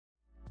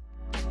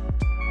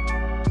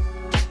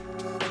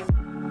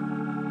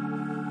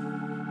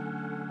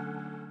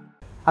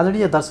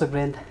आदरणीय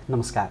दर्शकवृन्द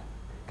नमस्कार।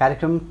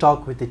 कार्यक्रम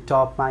टक विथ द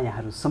टपमा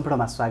यहाँहरू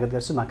सम्पूर्णमा स्वागत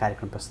गर्छु। म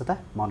कार्यक्रम प्रस्तुता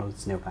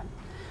मनोज नेउपाने।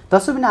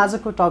 दर्शकवृन्द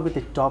आजको टक विथ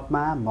द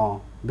टपमा म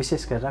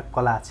विशेष गरेर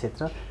कला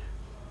क्षेत्र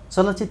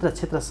चलचित्र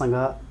क्षेत्रसँग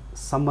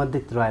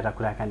सम्बन्धित रहेर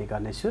कुराकानी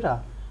गर्नेछु र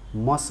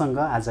मसँग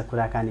आज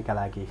कुराकानीका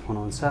लागि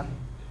हुनुहुन्छ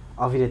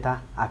अभिनेता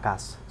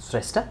आकाश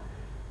श्रेष्ठ।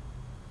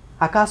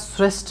 आकाश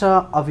श्रेष्ठ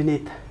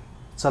अभिनीत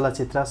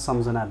चलचित्र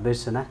सम्झना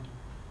बिर्सना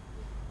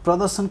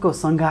प्रदर्शनको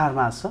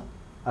सङ्घारमा छ,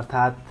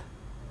 अर्थात्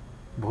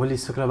भोलि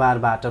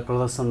शुक्रबारबाट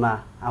प्रदर्शनमा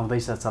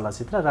आउँदैछ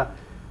चलचित्र र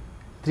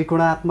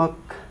त्रिकोणात्मक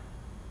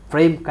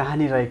प्रेम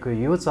कहानी रहेको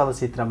यो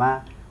चलचित्रमा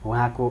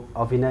उहाँको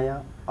अभिनय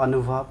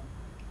अनुभव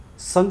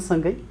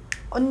सँगसँगै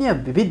अन्य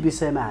विविध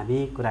विषयमा हामी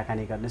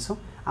कुराकानी गर्नेछौँ।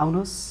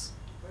 आउनुहोस्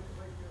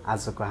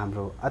आजको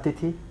हाम्रो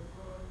अतिथि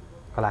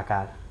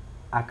कलाकार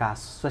आकाश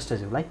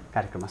श्रेष्ठज्यूलाई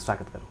कार्यक्रममा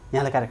स्वागत गरौँ।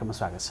 यहाँलाई कार्यक्रममा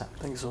स्वागत छ।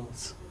 Thank you so much.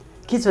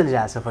 के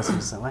चलिरहेछ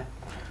पछिल्लो समय?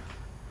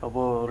 अब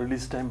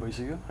रिलिज टाइम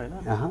भइसक्यो होइन,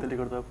 त्यसले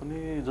गर्दा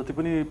पनि जति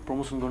पनि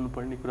प्रमोसन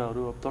गर्नुपर्ने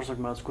कुराहरू अब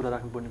दर्शकमाझ कुरा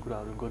राख्नुपर्ने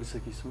कुराहरू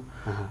गरिसकेको छु।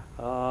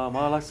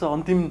 मलाई लाग्छ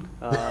अन्तिम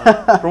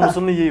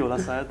प्रमोसन नै यही होला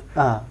सायद।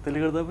 त्यसले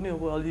गर्दा पनि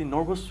अब अलि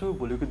नर्भस छु।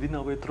 भोलिको दिन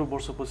अब यत्रो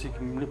वर्षपछि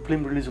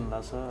फिल्म रिलिज हुन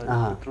लाग्छ,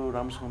 यत्रो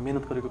राम्रोसँग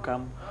मेहनत गरेको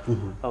काम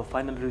अब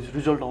फाइनल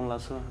रिजल्ट आउन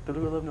लाग्छ। त्यसले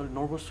गर्दा पनि अलिक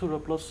नर्भस छु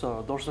र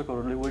प्लस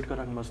दर्शकहरूले वेट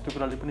गरिराख्नु भएको छ, त्यो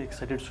कुराले पनि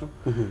एक्साइटेड छु।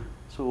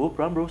 सो होप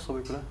राम्रो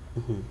सबै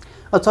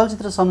कुरा।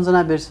 चलचित्र सम्झना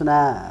बिर्सना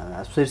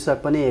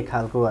शीर्षक पनि एक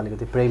खालको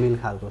अलिकति प्रेमिल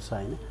खालको छ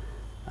होइन,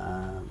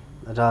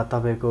 र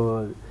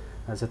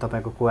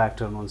तपाईँको को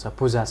एक्टर हुनुहुन्छ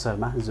पूजा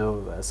शर्मा, जो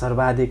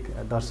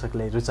सर्वाधिक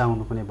दर्शकले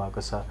रुचाउनु पनि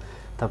भएको छ।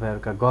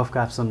 तपाईँहरूका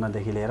गफगाफ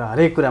सुन्नदेखि लिएर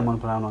हरेक कुरा मन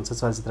पराउनुहुन्छ,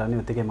 चलचित्र पनि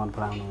उत्तिकै मन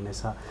पराउनु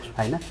हुनेछ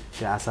होइन,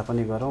 त्यो आशा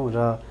पनि गरौँ।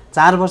 र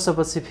 4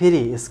 वर्षपछि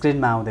फेरि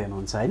स्क्रिनमा आउँदै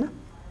हुनुहुन्छ होइन,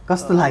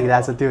 कस्तो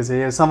लागिरहेछ त्यो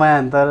चाहिँ, यो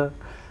समयान्तर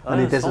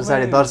अनि त्यस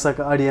पछाडि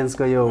दर्शक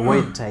अडियन्सको यो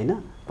वेट होइन,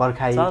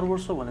 पर्खाइ? 4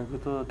 वर्ष भनेको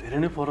त धेरै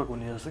नै फरक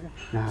हुने रहेछ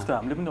क्या। जस्तो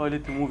हामीले पनि अहिले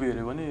त्यो मुभी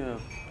हेऱ्यो भने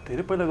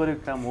धेरै पहिला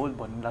गरेको काम हो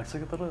भन्ने लाग्छ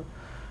कि, तर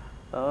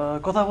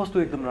कथावस्तु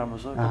एकदम राम्रो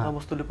छ।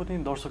 कथावस्तुले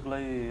पनि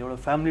दर्शकलाई एउटा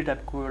फ्यामिली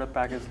टाइपको एउटा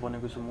प्याकेज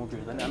बनेको छ। मुभी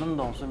हेर्दा नि आनन्द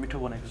आउँछ, मिठो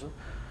बनेको छ।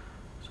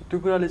 सो त्यो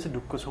कुराले चाहिँ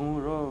ढुक्क छौँ।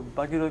 र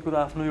बाँकी रहेको कुरा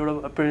आफ्नो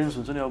एउटा एपियरेन्स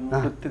हुन्छ नि, अब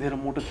मोटो त्यतिखेर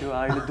मोटो थियो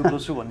अहिले दुब्लो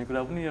छु भन्ने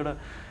कुरा पनि एउटा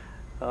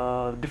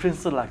डिफ्रेन्स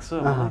चाहिँ लाग्छ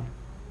मलाई,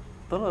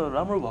 तर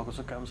राम्रो भएको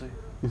छ काम चाहिँ।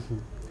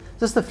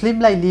 जस्तो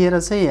फिल्मलाई लिएर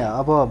चाहिँ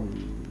अब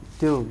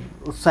त्यो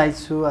उत्साहित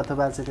छु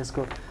अथवा चाहिँ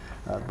त्यसको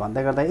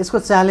भन्दै गर्दा यसको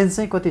च्यालेन्ज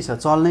चाहिँ कति छ?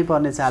 चल्नै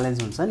पर्ने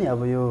च्यालेन्ज हुन्छ नि,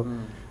 अब यो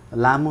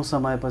लामो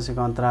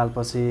समयपछिको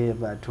अन्तरालपछि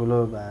ठुलो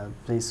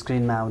चाहिँ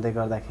स्क्रिनमा आउँदै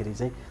गर्दाखेरि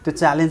चाहिँ त्यो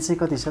च्यालेन्ज चाहिँ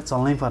कति छ?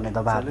 चल्नै पर्ने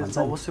दबाब हुन्छ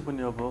अवश्य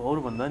पनि। अब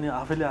अरूभन्दा नि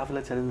आफैले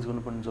आफूलाई च्यालेन्ज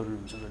गर्नुपर्ने जरुरी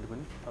हुन्छ जहिले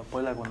पनि।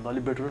 पहिलाको भन्दा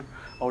अलिक बेटर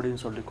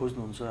अडियन्सहरूले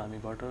खोज्नुहुन्छ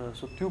हामीबाट।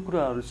 सो त्यो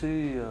कुराहरू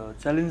चाहिँ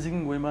च्यालेन्जिङ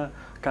वेमा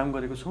काम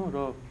गरेको छौँ र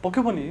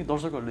पक्कै पनि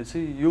दर्शकहरूले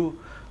चाहिँ यो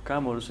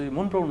कामहरू चाहिँ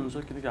मन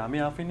पराउनुहुन्छ, किनकि हामी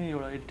आफै नै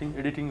एउटा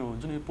एडिटिङ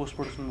हुन्छ नि, पोस्ट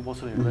प्रडक्सनमा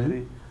बसेर हेर्दाखेरि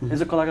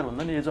एज अ कलाकार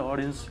भन्दा नि एज अ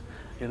अडियन्स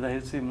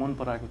हेर्दाखेरि चाहिँ मन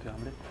पराएको थियो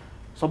हामीले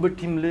सबै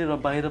टिमले। र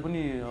बाहिर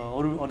पनि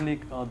अरू अन्य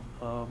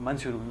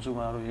मान्छेहरू हुन्छ,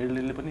 उहाँहरू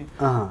हेडले पनि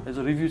एज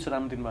अ रिभ्यू चाहिँ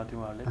राम्रो दिनुभएको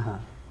थियो उहाँहरूले।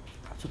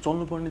 सो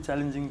चल्नुपर्ने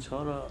च्यालेन्जिङ छ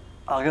र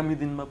आगामी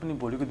दिनमा पनि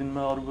भोलिको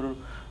दिनमा अरू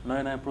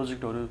नयाँ नयाँ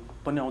प्रोजेक्टहरू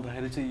पनि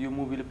आउँदाखेरि चाहिँ यो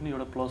मुभीले पनि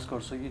एउटा प्लस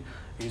गर्छ कि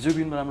हिजोको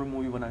दिनमा राम्रो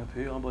मुभी बनाएको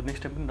थियो, अब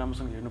नेक्स्ट टाइम पनि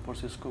राम्रोसँग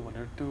हेर्नुपर्छ यसको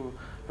भनेर त्यो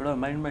एउटा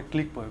माइन्डमा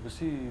क्लिक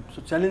भएपछि सो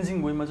च्यालेन्जिङ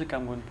वेमा चाहिँ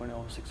काम गर्नुपर्ने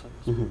आवश्यक छ।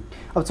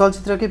 अब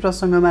चलचित्रकै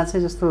प्रसङ्गमा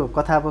चाहिँ जस्तो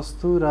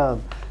कथावस्तु र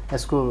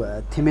यसको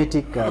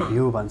थिमेटिक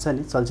भ्यू भन्छ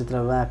नि,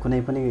 चलचित्रमा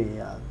कुनै पनि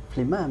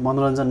फिल्ममा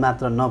मनोरञ्जन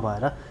मात्र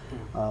नभएर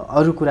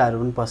अरू कुराहरू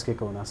पनि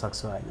पस्केको हुनसक्छ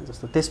होइन,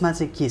 जस्तो त्यसमा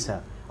चाहिँ के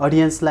छ?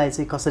 अडियन्सलाई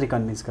चाहिँ कसरी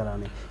कन्भिन्स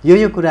गराउने,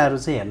 यो कुराहरू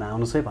चाहिँ हेर्न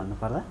आउनुहोस् है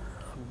भन्नुपर्दा?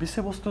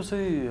 विषयवस्तु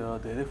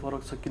चाहिँ धेरै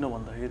फरक छ। किन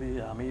भन्दाखेरि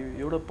हामी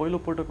एउटा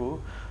पहिलोपटक हो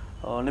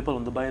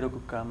नेपालभन्दा बाहिरको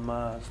काममा,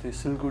 जस्तै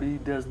सिलगढी,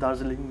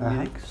 दार्जिलिङ,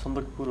 मिरिक,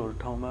 सन्दकपुरहरू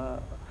ठाउँमा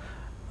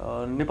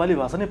नेपाली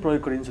भाषा नै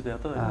प्रयोग गरिन्छ। त्यहाँ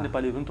त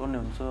नेपालीहरू पनि अन्य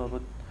हुन्छ। अब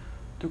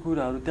त्यो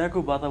कुराहरू, त्यहाँको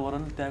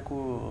वातावरण, त्यहाँको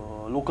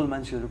लोकल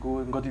मान्छेहरूको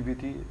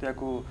गतिविधि,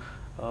 त्यहाँको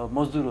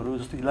मजदुरहरू,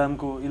 जस्तो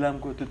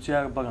इलामको त्यो चिया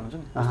बगान हुन्छ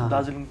नि,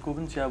 दार्जिलिङको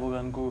पनि चिया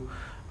बगानको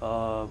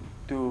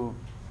त्यो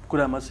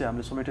कुरामा चाहिँ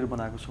हामीले समेटेर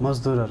बनाएको छौँ।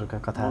 मजदुरहरूका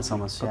कथा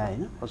समस्या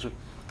होइन? हजुर,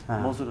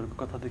 मजदुरहरूको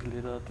कथादेखि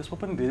लिएर त्यसमा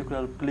पनि धेरै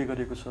कुराहरू प्ले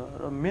गरिएको छ।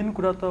 र मेन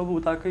कुरा त अब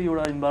उताकै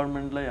एउटा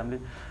इन्भाइरोमेन्टलाई हामीले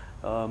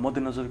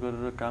मध्यनजर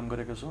गरेर काम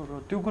गरेका छौँ र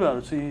त्यो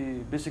कुराहरू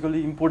चाहिँ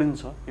बेसिकली इम्पोर्टेन्ट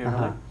छ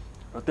हेर्नलाई,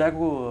 र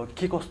त्यहाँको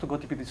के कस्तो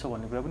गतिविधि छ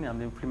भन्ने कुरा पनि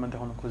हामीले फिल्ममा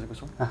देखाउन खोजेको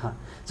छौँ।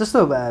 जस्तो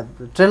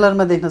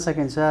ट्रेलरमा देख्न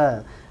सकिन्छ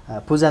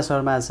पूजा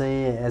शर्मा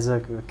चाहिँ एज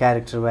अ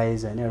क्यारेक्टर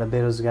वाइज होइन एउटा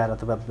बेरोजगार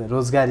अथवा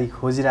रोजगारी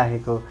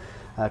खोजिराखेको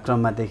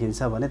क्रममा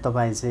देखिन्छ भने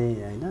तपाईँ चाहिँ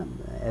होइन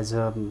एज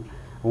अ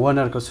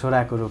ओनरको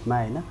छोराको रूपमा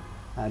होइन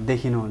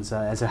देखिनुहुन्छ,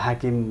 एज अ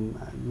हाकिम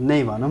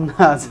नै भनौँ न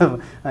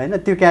होइन,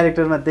 त्यो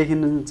क्यारेक्टरमा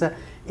देखिनुहुन्छ।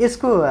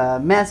 यसको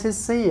म्यासेज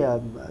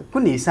चाहिँ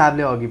कुन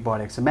हिसाबले अघि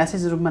बढेको छ?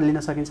 म्यासेज रूपमा लिन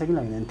सकिन्छ कि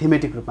लाग्दैन?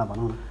 थिमेटिक रूपमा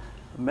भनौँ न।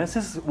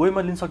 म्यासेज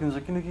वेमा लिन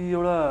सकिन्छ, किनकि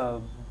एउटा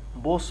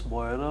बस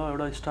भएर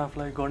एउटा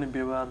स्टाफलाई गर्ने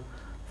व्यवहार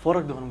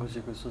फरक देखाउन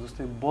खोजेको छ।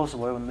 जस्तै बस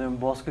भयो भने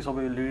बसकै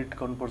सबै लिड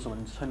गर्नुपर्छ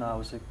भन्ने छैन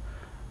आवश्यक।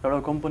 एउटा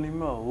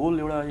कम्पनीमा होल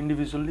एउटा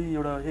इन्डिभिजुअली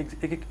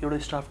एउटा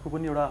स्टाफको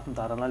पनि एउटा आफ्नो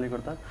धारणाले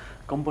गर्दा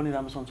कम्पनी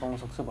राम्रोसँग चल्न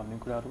सक्छ भन्ने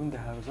कुराहरू पनि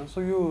देखाएको छ। सो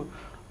यो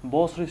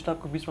बस र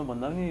स्टाफको बिचमा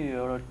भन्दा पनि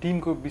एउटा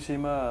टिमको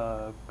विषयमा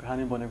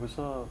कहानी बनेको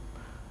छ।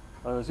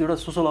 एउटा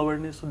सोसल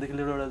अवेरनेसदेखि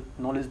लिएर एउटा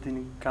नलेज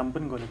दिने काम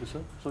पनि गरेको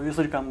छ। सो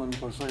यसरी काम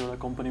गर्नुपर्छ एउटा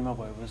कम्पनीमा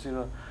भएपछि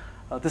र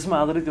त्यसमा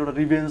आधारित एउटा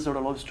रिभेन्स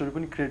एउटा लभ स्टोरी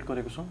पनि क्रिएट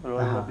गरेको छौँ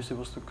र एउटा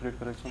विषयवस्तु क्रिएट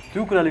गरेको छौँ।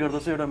 त्यो कुराले गर्दा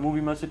चाहिँ एउटा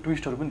मुभीमा चाहिँ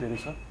ट्विस्टहरू पनि धेरै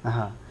छ।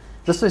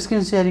 जस्तो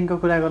स्क्रिन सेयरिङको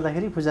कुरा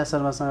गर्दाखेरि पूजा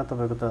शर्मासँग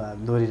तपाईँको त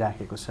दोहोरी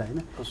राखेको छ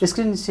होइन,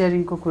 स्क्रिन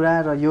सेयरिङको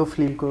कुरा र यो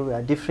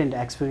फिल्मको डिफ्रेन्ट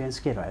एक्सपिरियन्स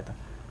के रह्यो त?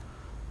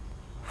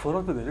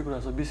 फरक त धेरै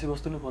कुरा छ,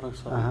 विषयवस्तु नै फरक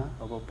छ।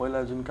 अब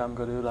पहिला जुन काम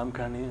गऱ्यो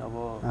रामखानी, अब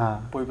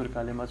पोइपर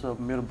कालेमा चाहिँ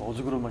अब मेरो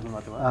भाउजूको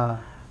रोलमा थियो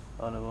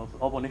अनि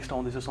अब नेक्स्ट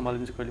आउँदैछ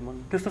सम्हालिन्छ कहिले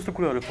मन, त्यस्तो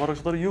कुराहरू फरक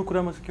छ। तर यो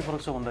कुरामा चाहिँ के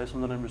फरक छ भन्दा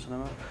सम्झना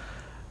बिर्सनामा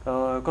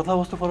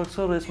कथावस्तु फरक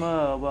छ र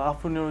यसमा अब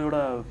आफ्नो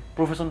एउटा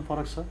प्रोफेसन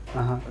फरक छ।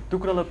 त्यो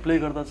कुरालाई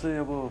प्ले गर्दा चाहिँ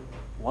अब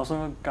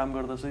उहाँसँग काम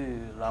गर्दा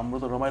चाहिँ राम्रो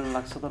त रमाइलो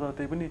लाग्छ, तर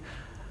त्यही पनि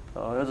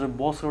एज अ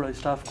बस एउटा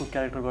स्टाफको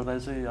क्यारेक्टर गर्दा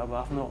चाहिँ अब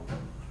आफ्नो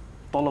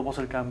तल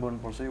बसेर काम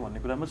गर्नुपर्छ भन्ने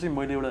कुरामा चाहिँ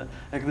मैले एउटा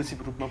एग्रेसिभ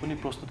रूपमा पनि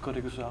प्रस्तुत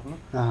गरेको छु आफ्नो।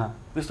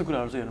 त्यस्तो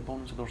कुराहरू चाहिँ हेर्न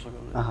पाउनुहुन्छ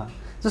दर्शकहरूले।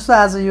 जस्तो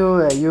आज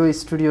यो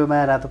स्टुडियोमा,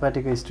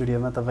 रातोपाटीको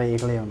स्टुडियोमा तपाईँ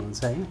एक्लै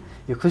हुनुहुन्छ होइन,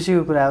 यो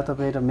खुसीको कुरा हो।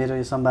 तपाईँ र मेरो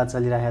यो संवाद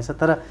चलिरहेको छ,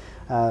 तर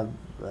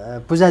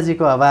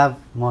पूजाजीको अभाव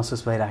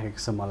महसुस भइराखेको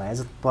छ मलाई एज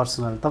अ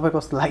पर्सनल। तपाईँ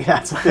कस्तो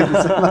लागिरहेको छ त्यो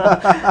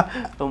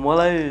विषयमा?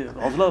 मलाई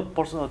हजुरलाई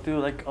पर्सनल त्यो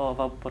लाइक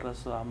अभाव परिरहेको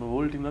छ, हाम्रो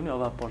होल टिमलाई पनि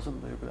अभाव पर्छ नि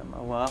त यो कुरामा।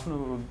 उहाँ आफ्नो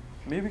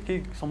मेबी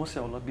केही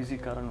समस्या होला, बिजी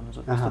कारण हुन्छ,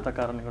 व्यस्तता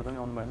कारणले गर्दा पनि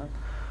आउनु भएन।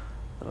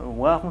 र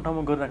उहाँ आफ्नो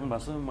ठाउँमा गरिराख्नु भएको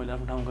छ, मैले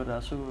आफ्नो ठाउँमा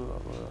गरिरहेको छु।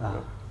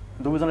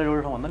 अब दुवैजना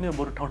एउटा ठाउँ भन्दा नि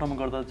बरु ठाउँमा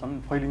गर्दा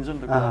झन् फैलिन्छ नि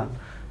त कुराहरू।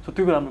 सो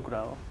त्यो राम्रो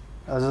कुरा हो।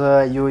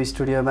 अझ यो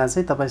स्टुडियोमा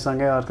चाहिँ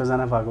तपाईँसँगै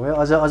अर्कोजना भएको भए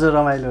अझ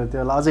रमाइलो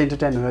हुन्थ्यो होला, अझ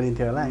इन्टरटेन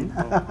गरिन्थ्यो होला होइन।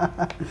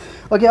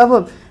 ओके, अब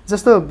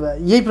जस्तो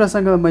यही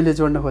प्रसङ्गमा मैले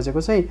जोड्न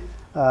खोजेको चाहिँ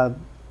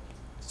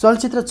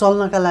चलचित्र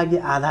चल्नका लागि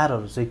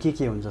आधारहरू चाहिँ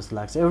के हुन्छ जस्तो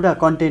लाग्छ? एउटा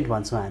कन्टेन्ट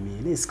भन्छौँ हामी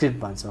होइन, स्क्रिप्ट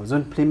भन्छौँ,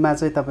 जुन फिल्ममा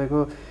चाहिँ तपाईँको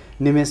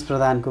निमेश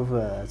प्रधानको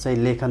चाहिँ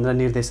लेखन र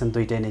निर्देशन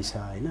दुइटै नै छ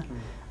होइन।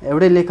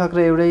 एउटै लेखक र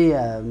एउटै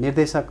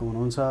निर्देशक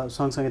हुनुहुन्छ,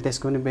 सँगसँगै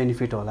त्यसको पनि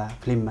बेनिफिट होला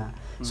फिल्ममा।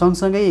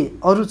 सँगसँगै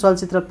अरू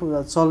चलचित्र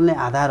चल्ने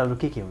आधारहरू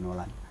के हुनु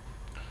होला?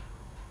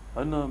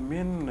 होइन,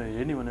 मेन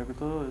हेर्ने भनेको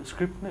त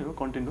स्क्रिप्ट नै हो,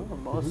 कन्टेन्ट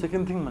हो।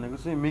 सेकेन्ड थिङ भनेको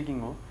चाहिँ मेकिङ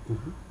हो।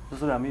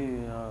 जसरी हामी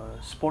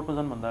स्पटमा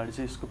जानुभन्दा अगाडि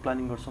चाहिँ यसको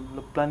प्लानिङ गर्छौँ। ल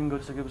प्लानिङ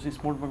गरिसकेपछि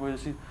स्पटमा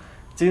गएपछि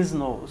चेन्ज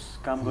नहोस्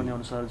काम गर्ने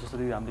अनुसार,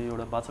 जसरी हामीले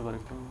एउटा बाचा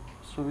गरेको थियौँ।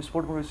 सो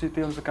स्पटमा गएपछि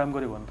त्यही अनुसार काम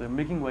गऱ्यो भने त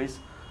मेकिङ वाइज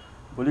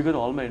भोलि गएर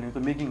हलमा हेर्ने त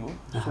मेकिङ हो।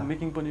 सो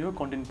मेकिङ पनि हो,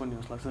 कन्टेन्ट पनि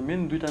हो जस्तो लाग्छ।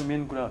 दुईवटा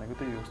मेन कुरा भनेको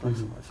त्यही हो जस्तो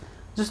लाग्छ मलाई चाहिँ।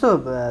 जस्तो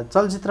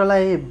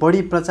चलचित्रलाई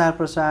बढी प्रचार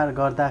प्रसार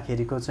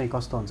गर्दाखेरिको चाहिँ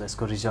कस्तो हुन्छ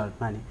यसको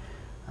रिजल्टमा नि?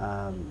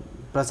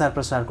 प्रचार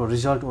प्रसारको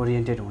रिजल्ट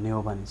ओरिएन्टेड हुने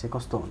हो भने चाहिँ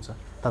कस्तो हुन्छ?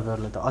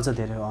 तपाईँहरूलाई त अझ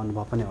धेरै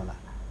अनुभव पनि होला।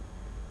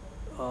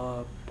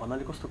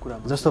 भन्नाले कस्तो कुरा?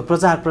 जस्तो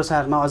प्रचार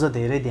प्रसारमा अझ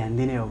धेरै ध्यान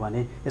दिने हो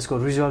भने यसको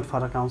रिजल्ट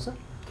फरक आउँछ?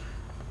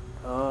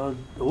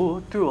 हो,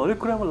 त्यो हरेक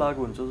कुरामा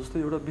लागु हुन्छ। जस्तो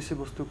एउटा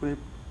विषयवस्तु कुनै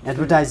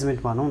एडभर्टाइजमेन्ट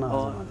भनौँ न,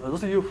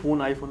 जस्तै यो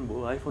फोन आइफोन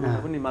भयो, आइफोनमा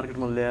पनि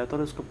मार्केटमा ल्यायो,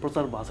 तर यसको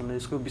प्रचार भएको छैन।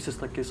 यसको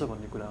विशेषता के छ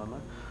भन्ने कुरामा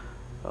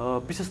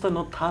विशेषता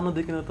थाहा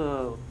नदेखिन त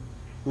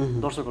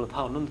दर्शकहरूलाई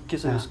थाहा हुनु नि के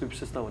छ यसको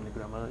विशेषता भन्ने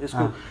कुरामा।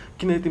 यसको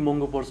किन यति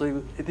महँगो पर्छ,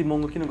 यति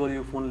महँगो किन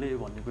गरियो फोनले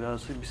भन्ने कुरा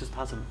चाहिँ विशेष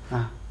थाहा छैन।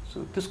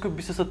 सो त्यसको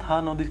विशेषता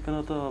थाहा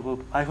नदेखिकन त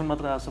अब आइफोन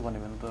मात्र आएछ भन्यो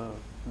भने त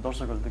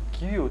दर्शकहरूले त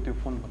के हो त्यो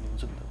फोन भन्ने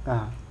हुन्छ नि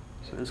त।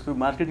 सो यसको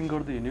मार्केटिङ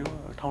गर्दै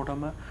हिँड्यो ठाउँ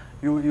ठाउँमा,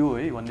 यो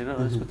है भनेर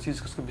यसको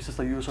चिजको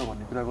विशेषता यो छ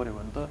भन्ने कुरा गऱ्यो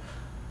भने त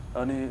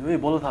अनि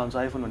बल्ल थाहा हुन्छ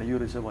आइफोन भने यो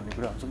रहेछ भन्ने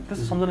कुरा हुन्छ।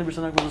 त्यस्तो सम्झना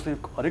बिर्सनाको जस्तै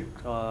हरेक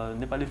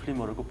नेपाली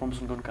फिल्महरूको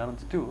प्रमोसन गर्ने कारण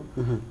चाहिँ त्यो हो,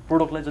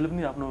 प्रोडक्टलाई जहिले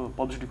पनि आफ्नो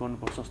पब्लिसिटी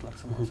गर्नुपर्छ जस्तो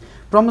लाग्छ मलाई।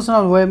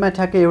 प्रमोसनल वेमा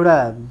ठ्याक्कै एउटा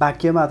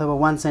वाक्यमा अथवा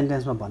वान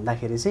सेन्टेन्समा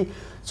भन्दाखेरि चाहिँ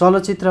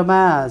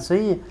चलचित्रमा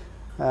चाहिँ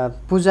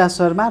पूजा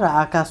शर्मा र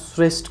आकाश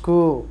श्रेष्ठको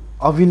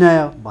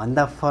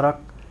अभिनयभन्दा फरक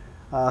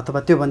अथवा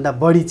त्योभन्दा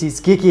बढी चिज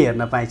के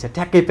हेर्न पाइन्छ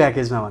ठ्याक्कै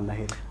प्याकेजमा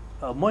भन्दाखेरि?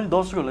 मैले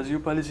दर्शकहरूलाई चाहिँ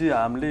योपालि चाहिँ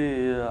हामीले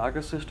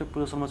आकाश श्रेष्ठ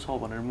पूजा शर्मा छ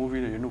भनेर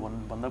मुभी हेर्नु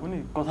भन्दा पनि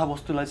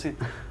कथावस्तुलाई चाहिँ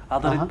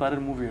आधारित पारेर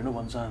मुभी हेर्नु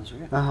भन्न चाहन्छु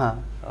कि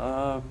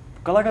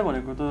कलाकार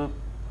भनेको त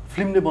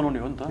फिल्मले बनाउने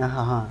हो नि त।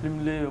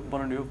 फिल्मले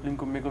बनाउने हो,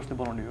 फिल्मको मेकर्सले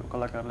बनाउने हो,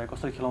 कलाकारलाई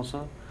कसरी खेलाउँछ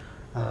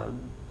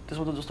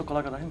त्यसमा त जस्तो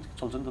कलाकार राख्ने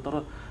चल्छ नि त। तर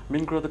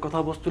मेन कुरा त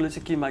कथावस्तुले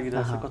चाहिँ के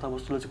मागिरहेछ,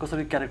 कथावस्तुले चाहिँ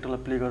कसरी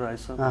क्यारेक्टरलाई प्ले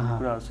गरिरहेछ भन्ने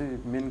कुराहरू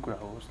चाहिँ मेन कुरा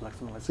हो जस्तो लाग्छ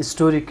मलाई चाहिँ।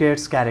 स्टोरी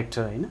क्रिएट्स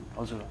क्यारेक्टर होइन?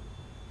 हजुर,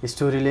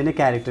 स्टोरीले नै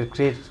क्यारेक्टर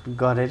क्रिएट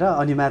गरेर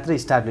अनि मात्रै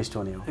इस्टाब्लिस्ड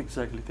हुने हो।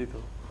 एक्ज्याक्टली त्यही त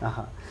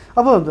हो।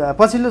 अब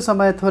पछिल्लो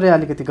समय थोरै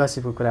अलिकति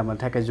गसिपको कुरा मैले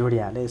ठ्याक्कै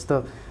जोडिहालेँ। यस्तो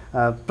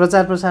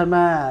प्रचार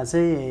प्रसारमा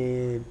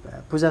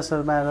चाहिँ पूजा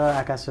शर्मा र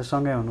आकाश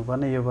सँगै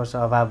हुनुपर्ने यो वर्ष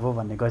अभाव हो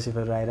भन्ने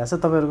गसिपहरू आइरहेछ।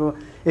 तपाईँहरूको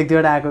एक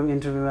दुईवटा आएको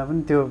इन्टरभ्यूमा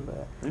पनि त्यो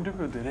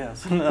इन्टरभ्यू धेरै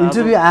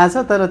इन्टरभ्यू आएछ,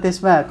 तर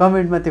त्यसमा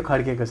कमेन्टमा त्यो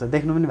खड्केको छ,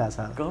 देख्नु पनि भएको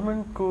छ।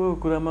 कमेन्टको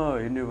कुरामा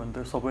हेर्ने हो भने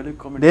त सबैले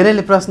कमेन्ट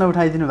धेरैले प्रश्न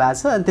उठाइदिनु भएको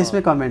छ अनि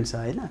त्यसमै कमेन्ट छ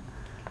होइन?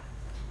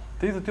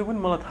 त्यही त, त्यो पनि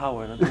मलाई थाहा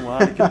भएन त्यो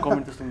उहाँले के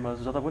कमेन्ट त्यस्तो भएको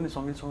छ। जता पनि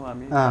सँगै छौँ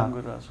हामी काम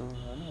गरिरहेको छौँ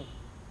होइन,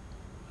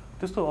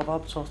 त्यस्तो अभाव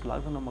छ जस्तो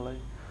लाग्दैन मलाई।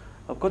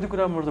 अब कति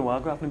कुरामा त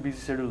उहाँको आफ्नो बिजी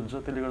सेड्युल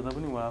हुन्छ, त्यसले गर्दा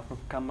पनि उहाँ आफ्नो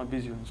काममा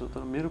बिजी हुन्छ।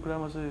 तर मेरो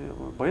कुरामा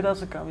चाहिँ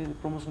भइरहेछ काम,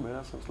 प्रमोसन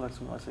भइरहेछ जस्तो लाग्छ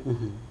मलाई चाहिँ।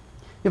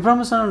 यो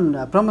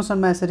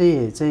प्रमोसनमा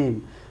यसरी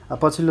चाहिँ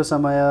पछिल्लो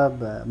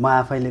समय म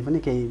आफैले पनि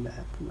केही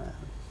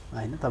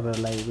होइन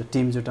तपाईँहरूलाई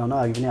टिम जुटाउन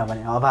अघि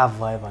पनि अभाव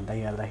भयो भन्दै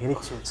गर्दाखेरि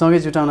सँगै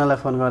जुटाउनलाई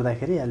फोन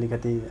गर्दाखेरि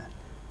अलिकति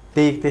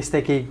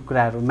त्यस्तै केही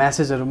कुराहरू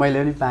म्यासेजहरू मैले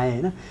पनि पाएँ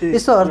होइन।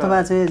 यस्तो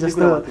अर्थमा चाहिँ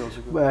जस्तो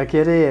के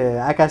अरे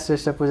आकाश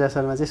श्रेष्ठ पूजा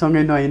शर्मा चाहिँ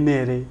सँगै नहिँड्ने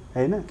अरे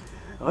होइन,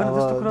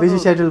 बिजी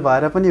सेड्युल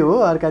भएर पनि हो,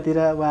 अर्कातिर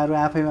उहाँहरू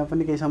आफैमा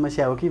पनि केही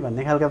समस्या हो कि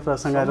भन्ने खालका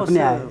प्रसङ्गहरू पनि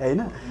आए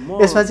होइन।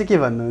 यसमा चाहिँ के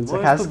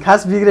भन्नुहुन्छ,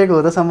 खास बिग्रेको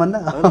हो त सम्बन्ध?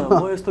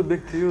 म यस्तो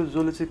व्यक्ति हो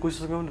जसले चाहिँ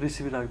कसैसँग पनि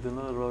रिसिभ राख्दैन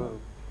र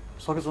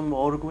सकेसम्म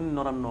अरूको पनि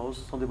नराम्रो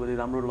नहोस्, सधैँभरि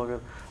राम्रो लगेर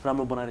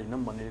राम्रो बनाएर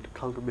हिँडौँ भन्ने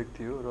खालको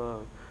व्यक्ति हो। र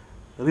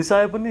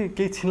रिसाए पनि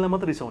केही छिन्ला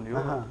मात्र रिसाउने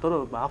हो,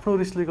 तर आफ्नो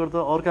रिसले गर्दा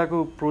अर्काको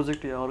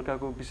प्रोजेक्ट या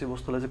अर्काको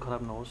विषयवस्तुलाई चाहिँ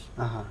खराब नहोस्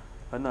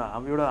होइन।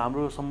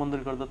 हाम्रो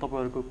सम्बन्धले गर्दा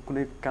तपाईँहरूको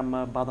कुनै काममा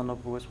बाधा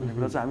नपुगोस् भन्ने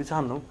कुरा चाहिँ हामी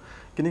चाहन्नौँ,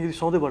 किनकि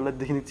सधैँभरिलाई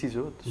देखिने चिज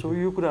हो। सो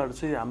यो कुराहरू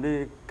चाहिँ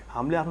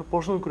हामीले आफ्नो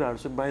पर्सनल कुराहरू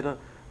चाहिँ बाहिर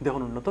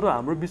देखाउनुहुन्न, तर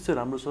हाम्रो बिच चाहिँ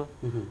राम्रो छ।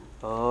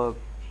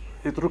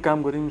 यत्रो काम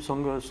गऱ्यौँ,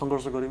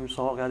 सङ्घर्ष गऱ्यौँ,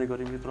 सहकार्य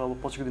गऱ्यौँ, यत्रो अब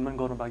पछिको दिनमा पनि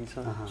गर्न बाँकी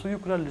छ। सो यो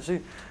कुराले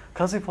चाहिँ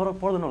खासै फरक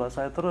पर्दैन होला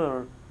सायद,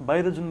 तर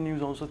बाहिर जुन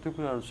न्युज आउँछ त्यो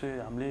कुराहरू चाहिँ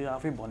हामीले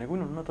आफै भनेको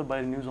पनि हुन्न, तर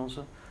बाहिर न्युज आउँछ।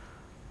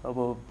 अब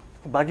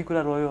बाँकी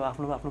कुरा रह्यो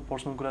आफ्नो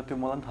पर्सनल कुरा, त्यो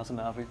मलाई पनि थाहा छैन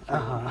आफै।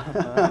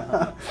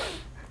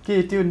 के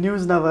त्यो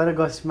न्युज नभएर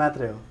गसिप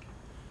मात्रै हो?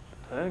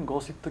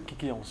 गसिप त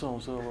के आउँछ अब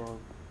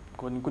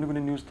कुनै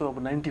न्युज त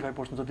अब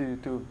 95% जति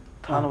त्यो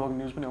थाहा नभएको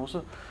न्युज पनि आउँछ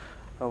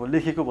अब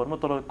लेखेको भरमा,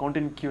 तर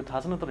कन्टेन्ट के हो थाहा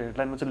छैन, तर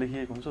हेडलाइनमा चाहिँ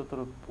लेखिएको हुन्छ,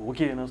 तर हो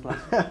कि होइन जस्तो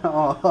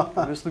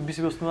लाग्छ। यस्तो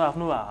विषयवस्तुमा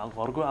आफ्नो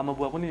घरको आमा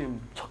बुवा पनि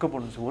छक्क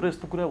पर्नुहुन्छ, हो र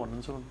यस्तो कुरा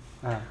भन्नुहुन्छ,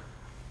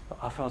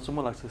 आफै अचम्म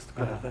लाग्छ यस्तो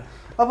कुरा।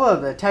 अब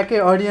ठ्याक्कै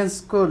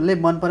अडियन्सकोले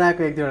मन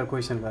पराएको एक दुईवटा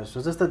क्वेसन गर्छु।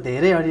 जस्तो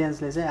धेरै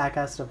अडियन्सले चाहिँ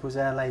आकाश र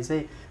पूजालाई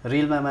चाहिँ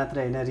रिलमा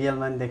मात्रै होइन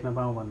रियलमा पनि देख्न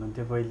पाऊँ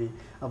भन्नुहुन्थ्यो पहिले।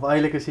 अब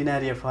अहिलेको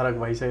सिनारियो फरक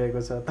भइसकेको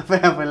छ,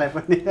 तपाईँ आफैलाई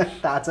पनि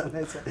थाहा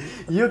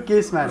छँदैछ। यो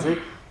केसमा चाहिँ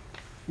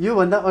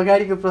योभन्दा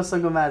अगाडिको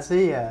प्रसङ्गमा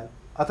चाहिँ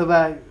अथवा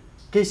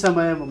केही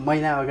समय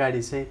महिना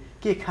अगाडि चाहिँ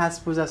के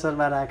खास पूजा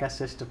शर्मा र आकाश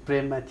श्रेष्ठ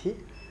प्रेममा थिए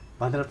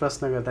भनेर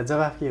प्रश्न गर्दा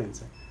जवाफ के हुन्छ?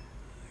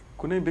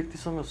 कुनै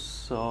व्यक्तिसँग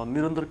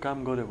निरन्तर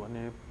काम गर्यो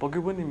भने पक्कै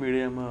पनि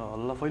मिडियामा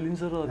हल्ला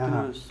फैलिन्छ र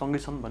तिनीहरू सँगै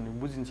छन् भन्ने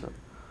बुझिन्छ,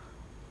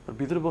 र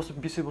भित्र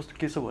विषयवस्तु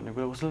के छ भन्ने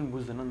कुरा कसैले पनि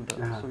बुझ्दैन नि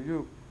त। सो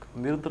यो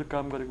निरन्तर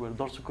काम गरेको भएर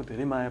दर्शकको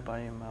धेरै माया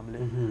पायौँ हामीले,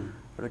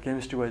 एउटा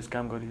केमिस्ट्री वाइज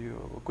काम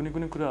गरियो।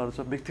 कुनै कुराहरू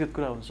छ व्यक्तिगत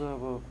कुरा हुन्छ,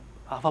 अब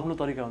आफ्नो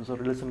तरिका हुन्छ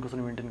रिलेसन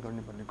कसरी मेन्टेन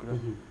गर्ने भन्ने कुरा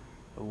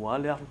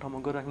उहाँले आफ्नो ठाउँमा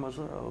गरिराख्नु भएको छ,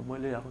 अब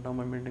मैले आफ्नो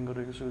ठाउँमा मेन्टेन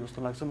गरिरहेको छु जस्तो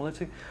लाग्छ मलाई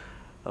चाहिँ।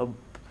 अब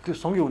त्यो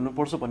सँगै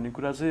हुनुपर्छ भन्ने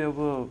कुरा चाहिँ अब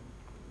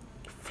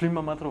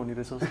फिल्ममा मात्र हुने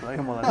रहेछ जस्तो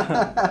लाग्यो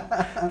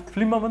मलाई।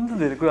 फिल्ममा पनि त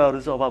धेरै कुराहरू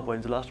चाहिँ अभाव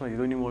भइन्छ, लास्टमा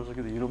हिरोइनी मर्छ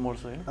कि हिरो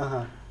मर्छ होइन,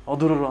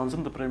 अधुरो रहन्छ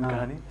नि त प्रेम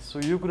कहानी।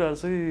 सो यो कुराहरू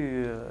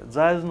चाहिँ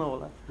जायज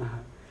नहोला।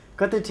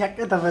 कतै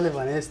ठ्याक्कै तपाईँले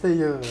भने जस्तै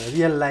यो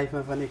रियल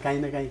लाइफमा पनि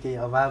काहीँ न काहीँ केही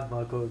अभाव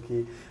भएको हो कि,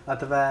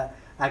 अथवा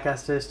आकाश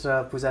श्रेष्ठ र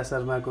पूजा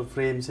शर्माको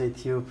प्रेम चाहिँ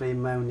थियो,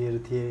 प्रेममा उनीहरू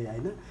थिए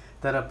होइन,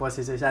 तर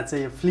पछि चाहिँ साँच्चै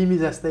यो फिल्मी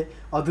जस्तै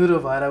अधुरो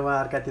भएर उहाँ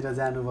अर्कातिर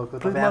जानुभएको,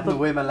 तपाईँ आफ्नो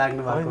वेमा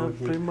लाग्नु भएको हो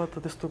कि? प्रेममा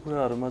त त्यस्तो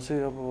कुराहरूमा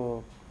चाहिँ अब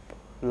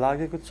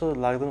लागेको छ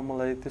लाग्दैन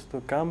मलाई,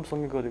 त्यस्तो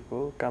कामसँगै गरेको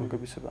कामको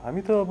विषयमा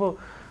हामी त अब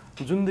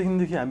जुन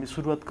दिनदेखि हामी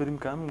सुरुवात गऱ्यौँ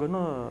काम गर्न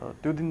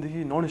त्यो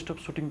दिनदेखि नन स्टप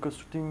सुटिङ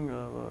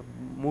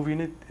मुभी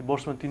नै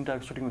वर्षमा 3टा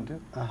सुटिङ हुन्थ्यो।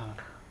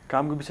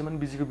 कामको विषयमा पनि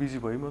बिजी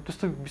भयो, म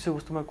त्यस्तो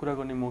विषयवस्तुमा कुरा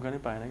गर्ने मौका नै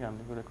पाएन कि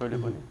हामीले कुरा कहिले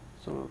पनि।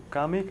 सो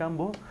कामै काम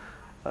भयो,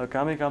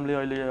 कामले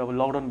अहिले अब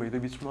लकडाउन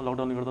भइदियो बिचमा,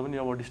 लकडाउनले गर्दा पनि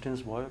अब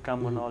डिस्टेन्स भयो, काम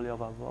गर्न अलि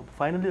अभाव भयो। अब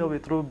फाइनली अब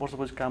यत्रो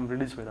वर्षपछि काम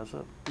रिलिज भइरहेछ,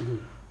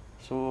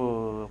 सो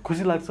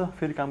खुसी लाग्छ,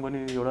 फेरि काम गर्ने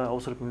एउटा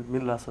अवसर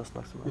मिलिरहेछ जस्तो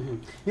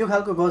लाग्छ। यो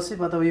खालको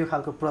गसिप अथवा यो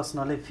खालको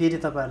प्रश्नले फेरि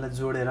तपाईँहरूलाई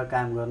जोडेर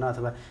काम गर्न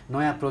अथवा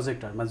नयाँ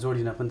प्रोजेक्टहरूमा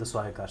जोडिन पनि त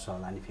सहयोग गर्छ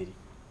होला नि? फेरि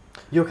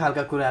यो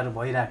खालका कुराहरू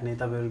भइराख्ने,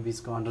 तपाईँहरू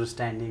बिचको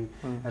अन्डरस्ट्यान्डिङ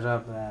र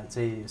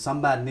चाहिँ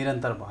संवाद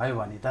निरन्तर भयो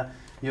भने त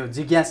यो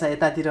जिज्ञासा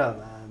यतातिर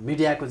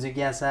मिडियाको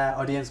जिज्ञासा,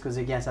 अडियन्सको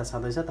जिज्ञासा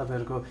छँदैछ,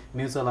 तपाईँहरूको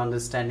म्युचुअल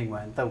अन्डरस्ट्यान्डिङ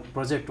भयो भने त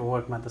प्रोजेक्ट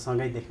वर्कमा त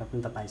सँगै देख्न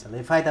पनि त पाइन्छ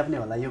होला, फाइदा पनि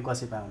होला यो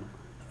गसिप आउनु।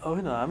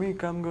 होइन, हामी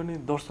काम गर्ने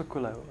दर्शकको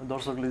लागि हो,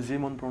 दर्शकले जे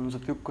मन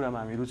पराउनुहुन्छ त्यो कुरामा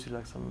हामी रुचि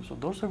राख्छौँ। सो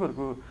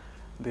दर्शकहरूको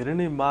धेरै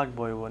नै माग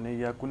भयो भने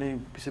या कुनै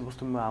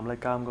विषयवस्तुमा हामीलाई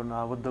काम गर्न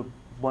आबद्ध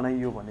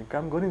बनाइयो भने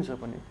काम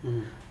गरिन्छ पनि।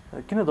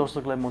 किन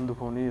दर्शकलाई मन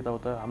दुखाउने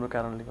यताउता हाम्रो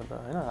कारणले गर्दा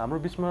होइन, हाम्रो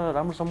बिचमा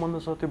राम्रो सम्बन्ध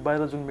छ, त्यो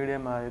बाहिर जुन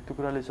मिडियामा आयो त्यो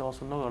कुराले चाहिँ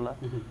असर नगर्ला।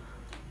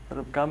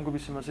 तर कामको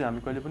विषयमा चाहिँ हामी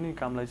कहिले पनि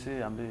कामलाई चाहिँ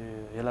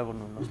हामीले हेला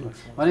गर्नुहुन्न जस्तो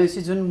लाग्छ।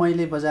 भनेपछि जुन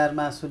मैले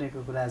बजारमा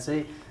सुनेको कुरा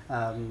चाहिँ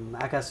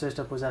आकाश श्रेष्ठ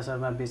पूजा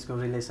शर्मा बिचको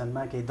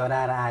रिलेसनमा केही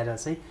दरार आएर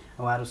चाहिँ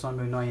उहाँहरू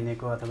सँगै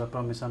नहिँडेको अथवा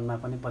प्रमोसनमा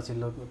पनि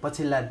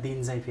पछिल्ला दिन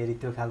चाहिँ फेरि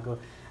त्यो खालको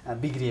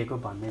बिग्रिएको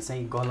भन्ने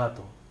चाहिँ गलत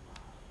हो,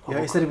 यो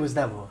यसरी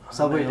बुझ्दा भयो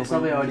सबैले,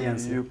 सबै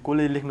अडियन्स? यो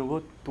कसले लेख्नुभयो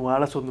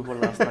उहाँलाई सोध्नु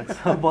पर्ला जस्तो लाग्छ,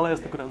 मलाई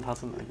यस्तो कुरा थाहा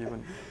छैन के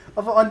पनि।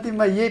 अब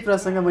अन्तिममा यही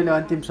प्रसङ्ग मैले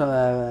अन्तिम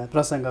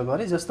प्रसङ्ग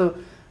गरेँ, जस्तो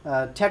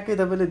ठ्याक्कै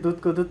तपाईँले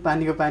दुधको दुध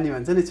पानीको पानी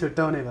भन्छ नि,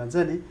 छुट्याउने भन्छ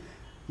नि,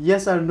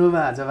 यस अर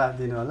नोमा जवाफ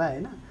दिनु होला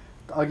हैन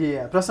अघि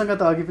प्रसङ्ग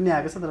त अघि पनि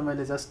आएको छ तर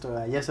मैले जस्ट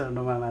यस अर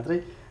नोमा मात्रै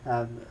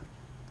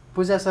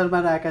पूजा शर्मा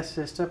र आकाश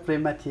श्रेष्ठ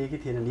प्रेममा थिए कि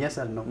थिएनन् यस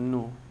अर नो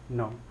नो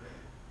नो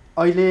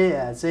अहिले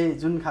चाहिँ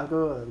जुन खालको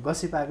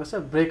गसिप आएको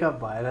छ ब्रेकअप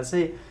भएर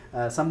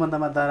चाहिँ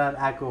सम्बन्धमा दरार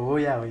आएको हो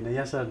या होइन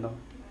यस अर नो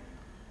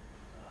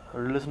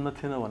रिलेसनमा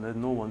थिएन भनेर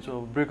नो भन्छु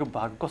अब ब्रेकअप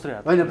भएको कसरी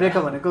आयो होइन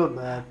ब्रेकअप भनेको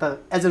त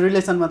एज अ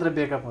रिलेसन मात्र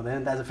ब्रेकअप हुँदैन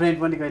नि त एज अ फ्रेन्ड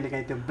पनि कहिले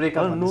काहीँ त्यो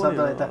ब्रेकअप भन्ने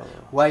शब्दलाई त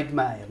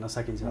वाइडमा हेर्न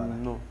सकिन्छ होला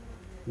नो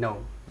नो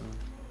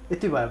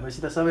यति भएपछि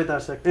त सबै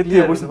दर्शक यति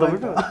हो क्वेसन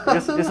तपाईँको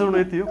यसो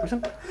यति हो क्वेसन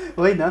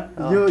होइन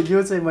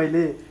यो चाहिँ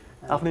मैले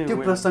आफ्नै त्यो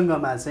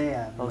प्रसङ्गमा चाहिँ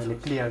मैले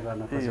क्लियर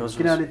गर्न खोजेको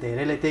किनभने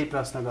धेरैले त्यही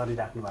प्रश्न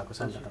गरिराख्नु भएको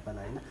छ नि त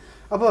तपाईँलाई होइन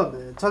अब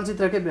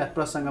चलचित्रकै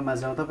प्रसङ्गमा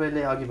जाउँ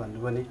तपाईँले अघि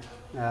भन्नुभयो नि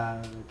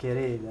के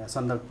अरे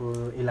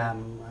सन्दकपुर इलाम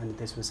अनि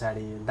त्यस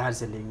पछाडि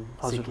दार्जिलिङ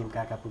सिक्किम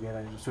कहाँ कहाँ पुगेर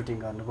सुटिङ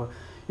गर्नुभयो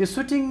यो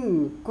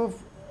सुटिङको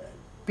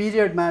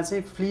पिरियडमा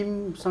चाहिँ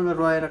फिल्मसँग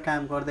रहेर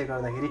काम गर्दै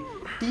गर्दाखेरि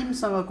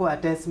टिमसँगको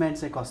एट्याचमेन्ट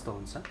चाहिँ कस्तो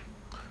हुन्छ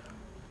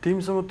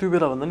टिमसँग त्यो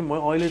बेला भन्दा नि म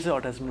अहिले चाहिँ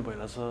अट्याचमेन्ट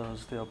भइरहेछ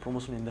जस्तै अब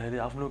प्रमोसन हिँड्दाखेरि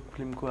आफ्नो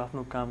फिल्मको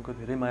आफ्नो कामको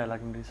धेरै माया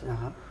लाग्ने रहेछ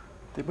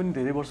त्यो पनि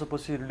धेरै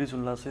वर्षपछि रिलिज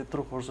हुँदा चाहिँ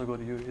यत्रो खर्च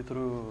गरियो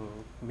यत्रो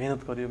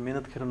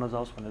मेहनत खेर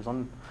नजाओस् भनेर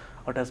झन्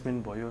अट्याचमेन्ट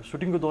भयो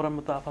सुटिङको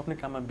दौरानमा त आफ्नै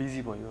काममा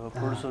बिजी भयो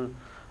प्रोड्युसर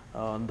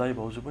दाइ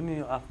भाउजू पनि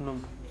आफ्नो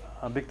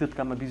व्यक्तिगत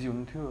काममा बिजी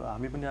हुन्थ्यो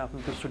हामी पनि आफ्नो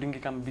त्यो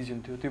सुटिङकै काममा बिजी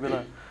हुन्थ्यो त्यो बेला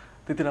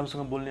त्यति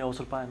राम्रोसँग बोल्ने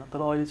अवसर पाएन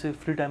तर अहिले चाहिँ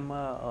फ्री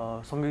टाइममा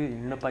सँगै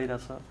हिँड्न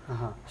पाइरहेछ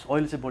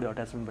अहिले चाहिँ बढी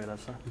अट्याचमेन्ट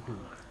भइरहेछ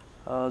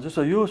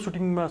जस्तो यो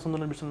सुटिङमा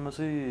सम्झना बिर्सनमा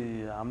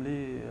चाहिँ हामीले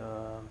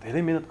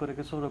धेरै मेहनत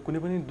गरेको छौँ र कुनै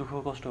पनि दुःख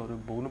कष्टहरू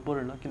भोग्नु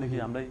परेन किनकि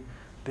हामीलाई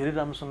धेरै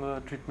राम्रोसँग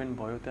ट्रिटमेन्ट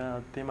भयो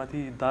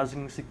त्यहीमाथि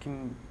दार्जिलिङ सिक्किम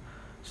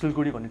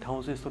सिलगढी भन्ने ठाउँ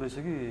चाहिँ यस्तो रहेछ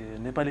कि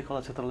नेपाली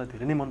कला क्षेत्रलाई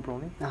धेरै नै मन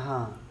पराउने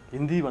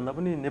हिन्दी भन्दा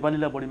पनि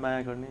नेपालीलाई बढी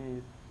माया गर्ने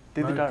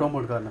त्यति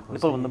प्रमोट गर्न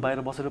नेपालभन्दा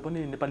बाहिर बसेर पनि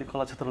नेपाली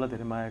कला क्षेत्रलाई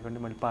धेरै माया गर्ने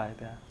मैले पाएँ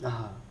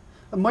त्यहाँ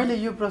मैले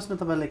यो प्रश्न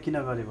तपाईँलाई किन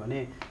गरेँ भने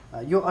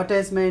यो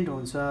अट्याचमेन्ट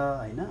हुन्छ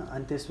होइन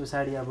अनि त्यस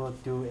पछाडि अब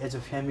त्यो एज अ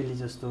फ्यामिली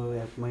जस्तो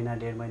 1 महिना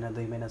 1.5 महिना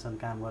 2 महिनासम्म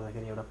काम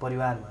गर्दाखेरि एउटा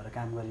परिवार भएर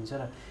काम गरिन्छ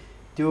र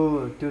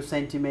त्यो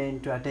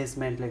सेन्टिमेन्ट त्यो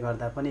अट्याचमेन्टले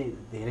गर्दा पनि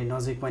धेरै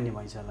नजिक पनि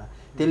भइन्छ होला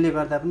त्यसले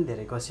गर्दा पनि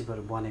धेरै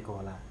गसिपहरू बनेको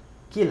होला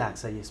के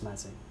लाग्छ यसमा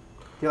चाहिँ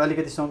त्यो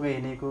अलिकति सँगै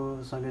हिँडेको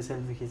सँगै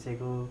सेल्फी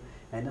खिचेको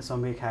होइन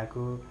सँगै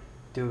खाएको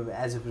त्यो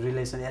as a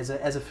relation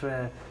as a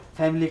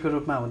फ्यामिलीको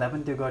रूपमा हुँदा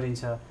पनि त्यो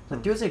गरिन्छ र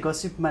त्यो चाहिँ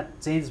गसिपमा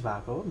चेन्ज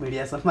भएको हो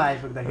मिडियासम्म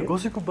आइपुग्दाखेरि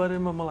गसिपको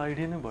बारेमा मलाई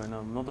आइडिया नै भएन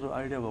नत्र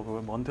आइडिया भएको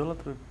भए भन्थ्यो होला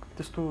तर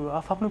त्यस्तो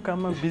आफ्नो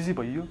काममा बिजी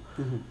भइयो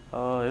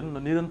हेर्नु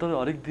न निरन्तर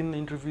हरेक दिन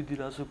इन्टरभ्यू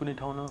दिइरहेको छु कुनै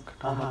ठाउँमा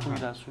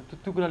पुगिरहेको छु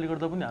त्यो कुराले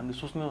गर्दा पनि हामीले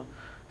सोच्न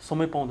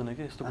समय पाउँदैन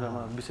कि यस्तो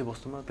कुरामा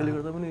विषयवस्तुमा त्यसले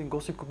गर्दा पनि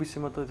गसिपको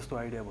विषयमा त त्यस्तो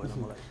आइडिया भएन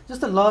मलाई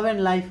जस्तो लभ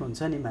एन्ड लाइफ हुन्छ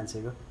नि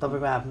मान्छेको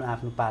तपाईँको आफ्नो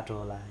आफ्नो पाटो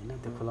होला होइन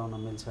त्यो खुलाउन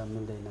मिल्छ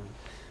मिल्दैन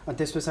अनि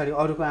त्यस पछाडि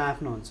अरूको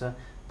आफ्नो हुन्छ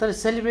तर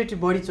सेलिब्रेटी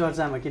बढी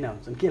चर्चामा किन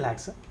हुन्छन् के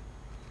लाग्छ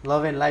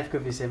लभ एन्ड लाइफको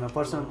विषयमा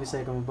पर्सनल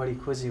विषयको बढी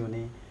खोजी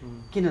हुने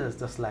किन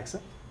जस्तो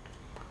लाग्छ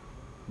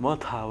म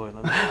थाहा भएन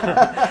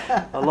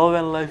लभ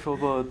एन्ड लाइफ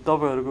अब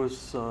तपाईँहरूको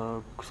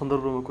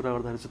सन्दर्भमा कुरा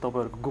गर्दाखेरि चाहिँ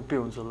तपाईँहरूको गोप्य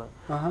हुन्छ होला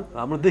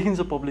हाम्रो देखिन्छ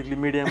पब्लिकली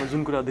मिडियामा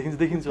जुन कुरा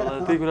देखिन्छ होला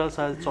त्यही कुरा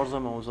सायद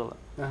चर्चामा आउँछ होला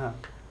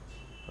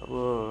अब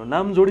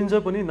नाम जोडिन्छ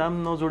पनि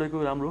नाम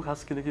नजोडेको राम्रो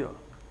खास किनकि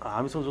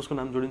हामीसँग जसको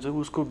नाम जोडिन्छ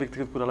उसको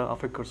व्यक्तिगत कुरालाई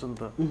अफेक्ट गर्छ नि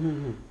त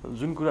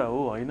जुन कुरा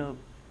हो होइन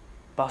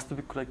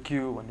वास्तविक कुरा के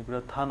हो भन्ने कुरा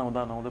थाहा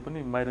नहुँदा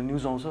पनि बाहिर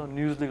न्युज आउँछ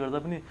न्युजले गर्दा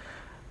पनि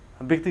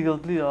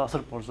व्यक्तिगतले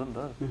असर पर्छ नि त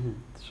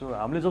सो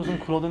हामीले जबसम्म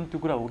खुलाउँदैन त्यो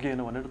कुरा हो कि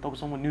होइन भनेर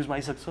तबसम्म न्युजमा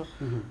आइसक्छ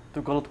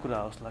त्यो गलत कुरा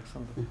हो जस्तो लाग्छ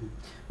नि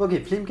त ओके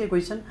फिल्मकै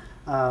क्वेसन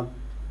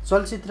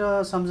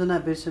चलचित्र सम्झना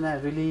बिर्सना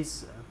रिलिज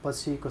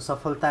पछिको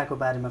सफलताको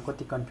बारेमा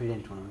कति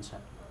कन्फिडेन्ट हुनुहुन्छ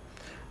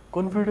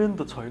कन्फिडेन्ट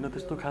त छैन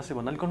त्यस्तो खासै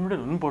भन्नाले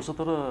कन्फिडेन्ट हुनुपर्छ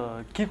तर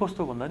के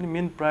कस्तो भन्दा नि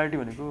मेन प्रायोरिटी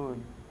भनेको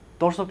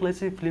दर्शकलाई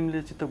चाहिँ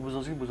फिल्मले चित्त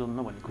बुझाउँछ कि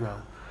बुझाउन्न भन्ने कुरा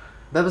हो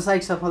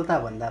व्यावसायिक सफलता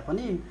भन्दा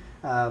पनि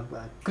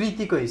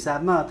कृतिको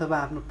हिसाबमा अथवा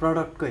आफ्नो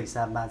प्रडक्टको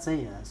हिसाबमा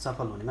चाहिँ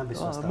सफल हुनेमा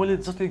विश्वास मैले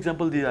जस्तो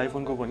इक्जाम्पल दिएँ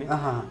आइफोनको पनि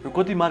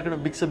कति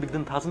मार्केटमा बिक्छ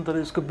बिक्दैन थाहा छैन तर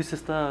यसको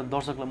विशेषता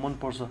दर्शकलाई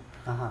मनपर्छ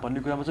भन्ने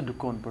कुरामा चाहिँ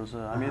ढुक्क हुनुपर्छ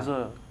हामी एज अ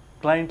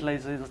क्लाइन्टलाई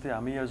चाहिँ जस्तै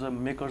हामी एज अ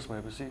मेकर्स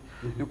भएपछि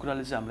यो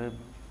कुराले चाहिँ हामीले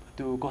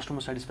त्यो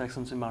कस्टमर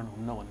सेटिस्फ्याक्सन चाहिँ मार्नु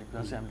हुन्न भन्ने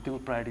कुरा चाहिँ हामी त्यो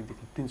प्रायोरिटी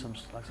दिन्छौँ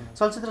जस्तो लाग्छ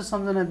चलचित्र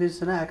सम्झना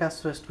बिर्सना आकाश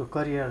श्रेष्ठको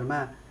करियरमा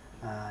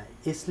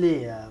यसले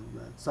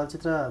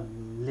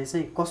चलचित्रले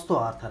चाहिँ कस्तो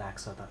अर्थ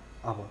राख्छ त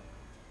अब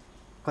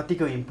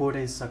कतिको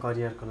इम्पोर्टेन्स छ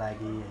करियरको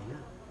लागि होइन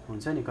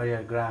हुन्छ नि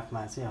करियर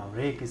ग्राफमा चाहिँ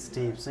हरेक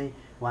स्टेप चाहिँ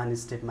 1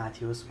 स्टेप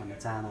माथि होस् भन्ने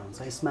चाहना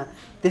हुन्छ यसमा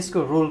त्यसको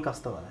रोल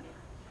कस्तो होला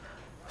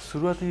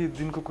सुरुवाती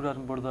दिनको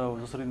कुराहरू बढ्दा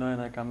जसरी नयाँ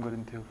नयाँ काम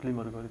गरिन्थ्यो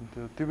फिल्महरू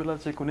गरिन्थ्यो त्यो बेला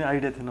चाहिँ कुनै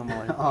आइडिया थिएन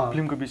मलाई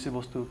फिल्मको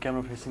विषयवस्तु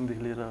क्यामेरा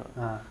फेसिङदेखि लिएर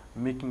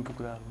मेकिङको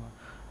कुराहरूमा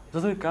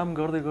जसरी काम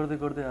गर्दै गर्दै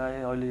गर्दै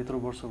आएँ अहिले यत्रो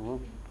वर्ष भयो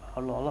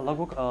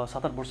लगभग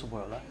 7-8 वर्ष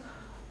भयो होला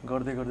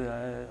गर्दै गर्दै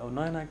आएँ अब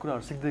नयाँ नयाँ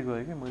कुराहरू सिक्दै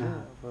गएँ कि मैले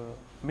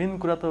मेन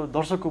कुरा त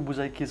दर्शकको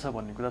बुझाइ के छ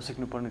भन्ने कुरा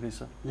सिक्नुपर्ने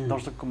रहेछ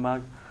दर्शकको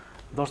माग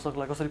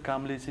दर्शकलाई कसरी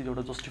कामले चाहिँ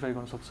एउटा जस्टिफाई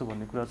गर्न सक्छ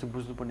भन्ने कुरा चाहिँ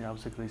बुझ्नुपर्ने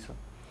आवश्यक रहेछ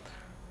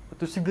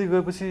त्यो सिक्दै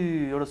गएपछि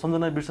एउटा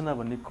सम्झना बिर्सना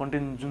भन्ने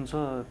कन्टेन्ट जुन छ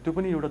त्यो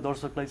पनि एउटा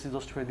दर्शकलाई चाहिँ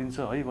जस्टिफाई दिन्छ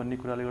है भन्ने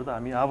कुराले गर्दा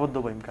हामी आबद्ध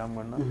भयौँ काम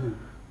गर्न।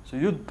 सो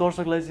यो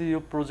दर्शकलाई चाहिँ यो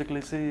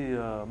प्रोजेक्टले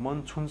चाहिँ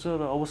मन छुन्छ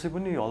र अवश्य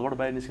पनि हलबाट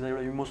बाहिर निस्किँदा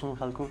एउटा इमोसनल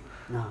खालको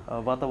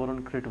वातावरण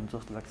क्रिएट हुन्छ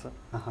जस्तो लाग्छ।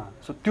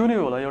 सो त्यो नै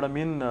होला एउटा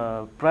मेन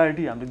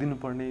प्रायोरिटी हामीले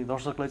दिनुपर्ने,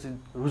 दर्शकलाई चाहिँ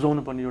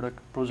रुझाउनु पर्ने एउटा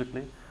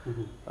प्रोजेक्टले।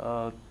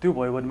 त्यो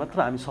भयो भने मात्र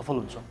हामी सफल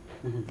हुन्छौँ।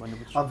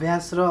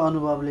 अभ्यास र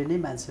अनुभवले नै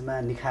मान्छेमा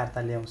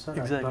निखारता ल्याउँछ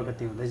र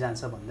प्रगति हुँदै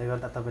जान्छ भन्दै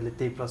गर्दा तपाईँले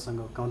त्यही प्रसङ्ग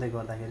उठाउँदै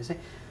गर्दाखेरि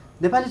चाहिँ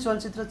नेपाली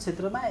चलचित्र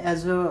क्षेत्रमा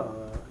एज अ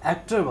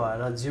एक्टर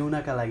भएर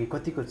जिउनका लागि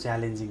कतिको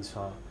च्यालेन्जिङ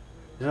छ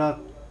र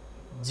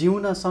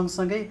जिउन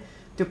सँगसँगै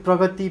त्यो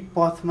प्रगति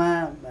पथमा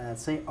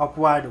चाहिँ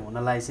अपवार्ड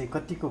हुनलाई चाहिँ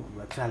कतिको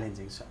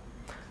च्यालेन्जिङ छ?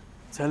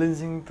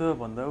 च्यालेन्जिङ त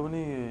भन्दा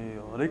पनि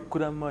हरेक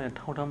कुरामा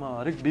ठाउँ ठाउँमा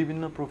हरेक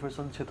विभिन्न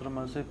प्रोफेसन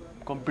क्षेत्रमा चाहिँ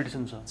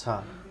कम्पिटिसन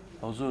छ।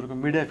 हजुरहरूको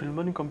मिडिया फिल्म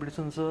पनि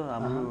कम्पिटिसन छ,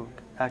 हाम्रो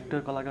एक्टर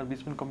कलाकार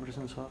बिच पनि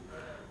कम्पिटिसन छ,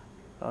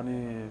 अनि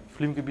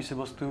फिल्मको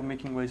विषयवस्तु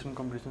मेकिङ वाइज पनि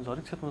कम्पिटिसन छ।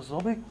 हरेक क्षेत्रमा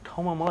सबै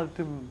ठाउँमा मलाई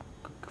त्यो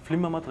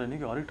फिल्ममा मात्र होइन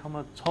कि हरेक ठाउँमा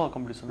छ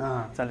कम्पिटिसन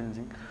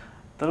च्यालेन्जिङ।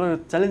 तर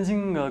च्यालेन्जिङ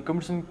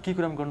कम्पिटिसन के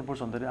कुरामा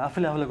गर्नुपर्छ भन्दाखेरि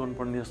आफूलाई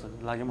गर्नुपर्ने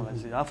जस्तो लाग्यो मलाई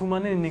चाहिँ। आफूमा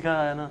नै निका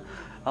आएन,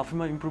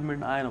 आफूमा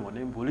इम्प्रुभमेन्ट आएन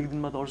भने भोलिको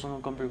दिनमा त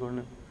अरूसँग कम्पेयर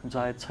गर्ने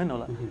जायज छैन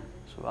होला।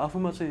 सो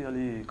आफूमा चाहिँ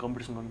अलि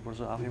कम्पिटिसन गर्नुपर्छ,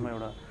 आफैमा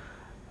एउटा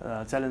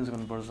च्यालेन्ज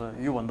गर्नुपर्छ,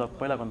 योभन्दा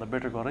पहिलाभन्दा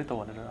बेटर गरै त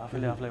भनेर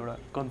आफूले आफूलाई एउटा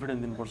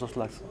कन्फिडेन्स दिनुपर्छ जस्तो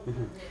लाग्छ।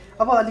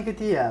 अब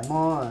म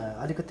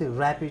अलिकति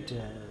ऱ्यापिड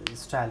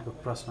स्टाइलको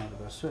प्रश्नहरू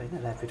गर्छु होइन,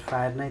 ऱ्यापिड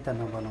फायर नै त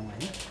नबनाउँ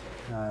होइन,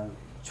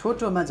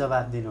 छोटोमा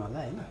जवाब दिनु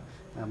होला होइन।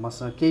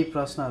 मसँग केही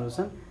प्रश्नहरू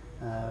छन्,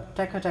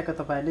 ट्याक्क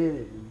तपाईँले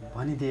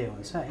भनिदिए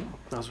हुन्छ होइन।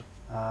 हजुर।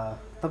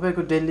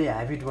 तपाईँको डेली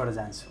ह्याबिटबाट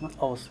जान्छु म।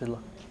 अवश्य।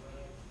 ल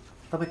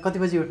तपाईँ कति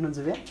बजी उठ्नुहुन्छ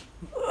बिहान?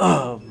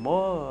 म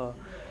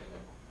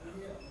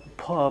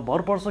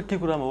भर पर्छ के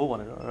कुरामा हो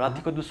भनेर,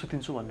 राति कति बजी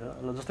सुतिन्छु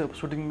भनेर। ल जस्तै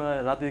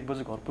सुटिङमा राति 1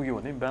 बजी घर पुग्यो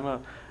भने बिहान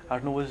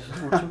 8-9 बजी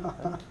उठ्छु,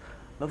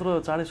 नत्र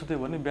चाँडै सुत्यो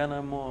भने बिहान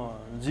म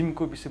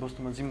जिमको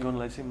विषयवस्तुमा जिम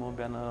गर्नलाई चाहिँ म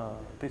बिहान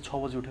त्यही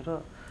 6 बजी उठेर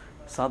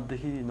 7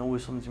 देखि 9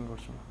 बजीसम्म जिम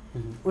गर्छु।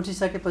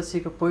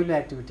 उठिसकेपछिको पहिलो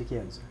एक्टिभिटी के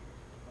हुन्छ?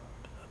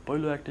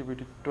 पहिलो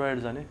एक्टिभिटी टोयलेट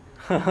जाने।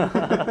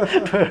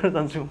 टोयलेट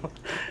जान्छु म,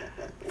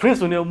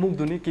 फ्रेस हुने, अब मुख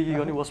धुने, के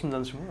गर्ने वासरुम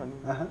जान्छु म।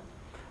 अनि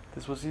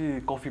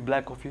त्यसपछि coffee,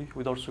 black coffee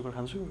without sugar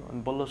खान्छु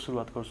अनि बल्ल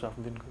सुरुवात गर्छु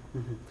आफ्नो दिनको।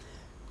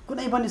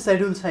 कुनै पनि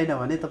सेड्युल छैन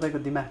भने तपाईँको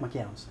दिमागमा के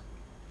आउँछ?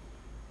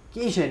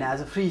 केही छैन,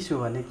 आज फ्री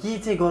छु भने के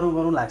चाहिँ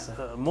गरौँ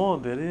लाग्छ?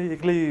 म धेरै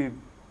एक्लै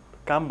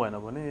काम भएन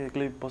भने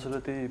एक्लै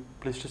बसेर त्यही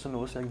प्ले स्टेसन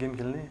होस् या गेम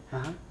खेल्ने,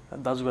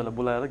 दाजुभाइलाई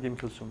बोलाएर गेम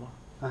खेल्छु म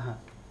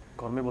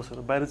घरमै बसेर।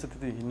 बाहिर चाहिँ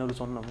त्यति हिँड्न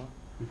रुचाउन्न म।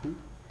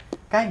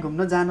 कहीँ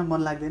घुम्न जान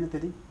मन लाग्दैन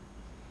त्यति?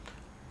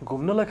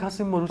 घुम्नलाई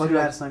खासै म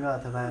परिवारसँग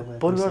अथवा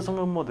परिवारसँग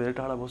म धेरै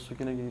टाढा बस्छु,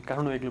 किनकि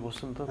काठमाडौँ एक्लै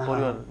बस्छु नि त,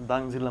 परिवार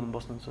दाङ जिल्लामा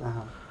बस्नुहुन्छ।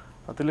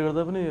 त्यसले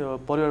गर्दा पनि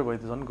परिवार भए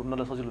त झन्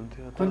घुम्नलाई सजिलो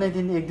हुन्थ्यो। कुनै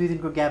दिन 1-2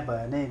 दिनको ग्याप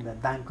भयो भने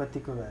दाङ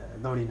कतिको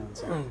दौडिनुहुन्छ?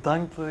 दाङ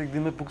त 1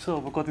 दिनमै पुग्छ,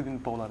 अब कति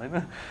दिन पाउला होइन।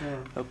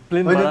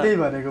 प्लेन त्यही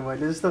भनेको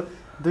मैले, जस्तो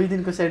 2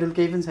 दिनको सेड्युल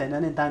केही पनि छैन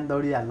भने दाङ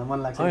दौडिहाल्न मन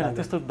लाग्छ? होइन,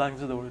 त्यस्तो दाङ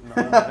चाहिँ दौडिन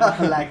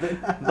लाग्दैन।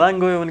 दाङ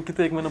गयो भने कि त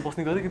 1 महिना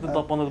बस्ने गरी कि त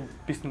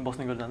 15-20 दिन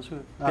बस्ने गरी जान्छु।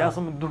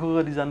 त्यहाँसम्म दुःख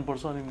गरी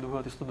जानुपर्छ, अनि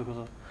त्यस्तो दुःख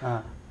छ।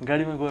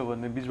 गाडीमा गयो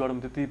भने बिच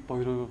बाटोमा त्यति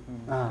पहिरो,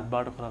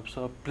 बाटो खराब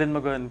छ। प्लेनमा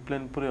गयो भने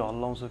प्लेन पुरै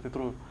हल्लाउँछ,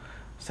 त्यत्रो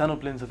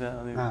सानो प्लेन छ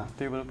त्यहाँ, अनि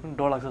त्यही भएर पनि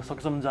डर लाग्छ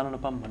सकेसम्म जान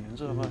नपाऊँ भन्ने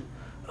हुन्छ।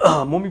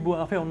 अब मम्मी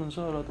बुवा आफै आउनुहुन्छ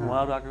र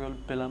उहाँहरू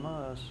आएको बेलामा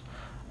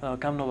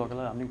काम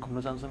नभएकोलाई हामी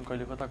घुम्न जान्छौँ,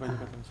 कहिले कता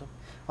जान्छौँ।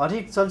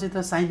 हरेक चलचित्र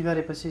साइन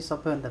गरेपछि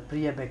सबैभन्दा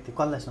प्रिय व्यक्ति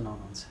कसलाई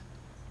सुनाउनुहुन्छ?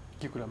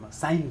 के कुरामा?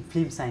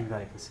 फिल्म साइन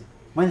गरेपछि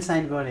मैले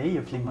साइन गरेँ है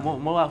यो फिल्म,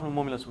 म आफ्नो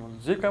मम्मीलाई सुनाउँछु।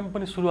 जे काम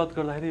पनि सुरुवात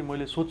गर्दाखेरि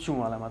मैले सोध्छु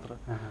उहाँलाई मात्र,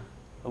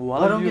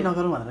 गरौँ कि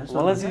नगरौँ भनेर।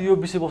 उहाँलाई चाहिँ यो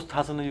विषयवस्तु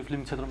थाहा छैन, यो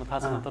फिल्म क्षेत्रमा थाहा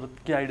छैन, तर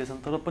के आइडिया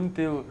छ, तर पनि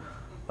त्यो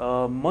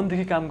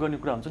मनदेखि काम गर्ने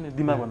कुरा हुन्छ नि,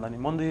 दिमाग भन्दा नि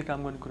मनदेखि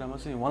काम गर्ने कुरामा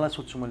चाहिँ उहाँलाई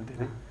सोध्छु मैले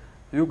धेरै।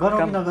 यो गरौँ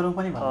कि नगरौँ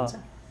पनि भन्नुहुन्छ?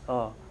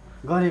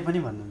 गरे पनि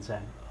भन्नुहुन्छ?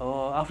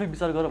 आफै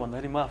विचार गर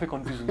भन्दाखेरि म आफै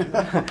कन्फ्युज हुन्छु,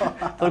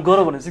 तर गर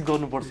भने चाहिँ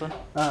गर्नुपर्छ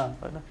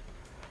होइन।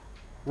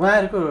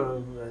 उहाँहरूको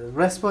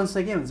रेस्पोन्स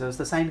चाहिँ के हुन्छ?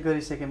 जस्तो साइन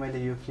गरिसकेँ मैले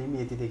यो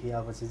फिल्म यतिदेखि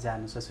अब चाहिँ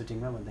जानु छ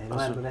सुटिङमा भन्दाखेरि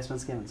उहाँहरूको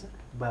रेस्पोन्स के हुन्छ?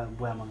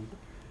 बुवा मम्मीको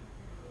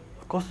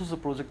कस्तो छ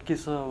प्रोजेक्ट, के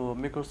छ,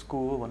 मेकर्सको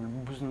हो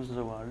भनेर बुझ्नुहुन्छ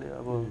उहाँहरूले।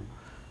 अब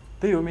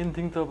त्यही हो मेन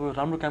थिङ त, अब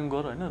राम्रो काम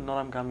गर होइन,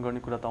 नराम्रो काम गर्ने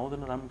कुरा त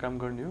आउँदैन, राम्रो काम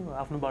गर्ने हो,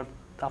 आफ्नो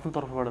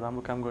तर्फबाट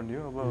राम्रो काम गर्ने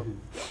हो। अब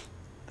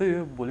त्यही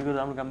हो, भोलि गएर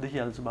राम्रो काम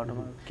देखिहाल्छ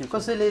बाटोमा।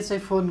 कसैले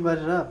चाहिँ फोन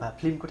गरेर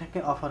फिल्मको ठ्याक्कै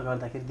अफर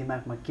गर्दाखेरि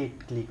दिमागमा के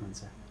क्लिक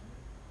हुन्छ?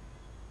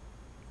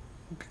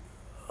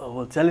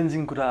 अब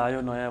च्यालेन्जिङ कुरा आयो,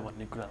 नयाँ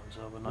भन्ने कुरा हुन्छ,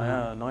 अब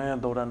नयाँ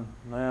दौरान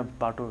नयाँ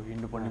बाटो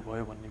हिँड्नुपर्ने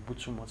भयो भन्ने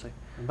बुझ्छु म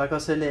चाहिँ। बा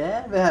कसैले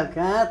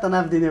कहाँ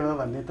तनाव दिने भयो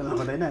भन्ने त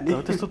हुँदैन नि?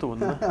 त्यस्तो त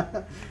हुँदैन,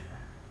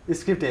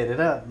 स्क्रिप्ट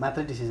हेरेर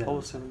मात्रै डिसिजन।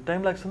 अवश्य टाइम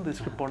लाग्छ नि त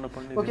स्क्रिप्ट पढ्न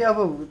पर्ने। ओके, अब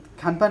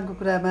खानपानको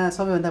कुरामा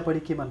सबैभन्दा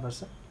बढी के मनपर्छ?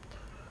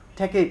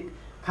 ठ्याक्कै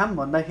खाम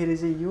भन्दाखेरि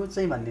चाहिँ यो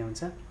चाहिँ भन्ने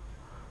हुन्छ?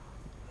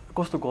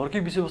 कस्तो, घरकै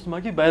विषयवस्तुमा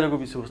कि बाहिरको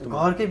विषयवस्तुमा?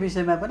 घरकै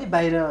विषयमा पनि,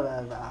 बाहिर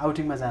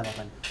आउटिङमा जाँदा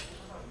पनि।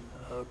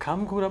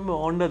 खानेकुरामा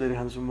अन्डा धेरै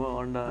खान्छु म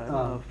अन्डा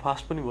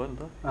फास्ट पनि भयो नि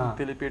त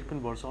त्यसले पेट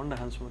पनि भर्छ अन्डा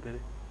खान्छु म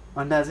धेरै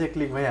अन्डा चाहिँ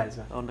क्लिक भइहाल्छ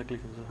अन्डा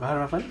क्लिक हुन्छ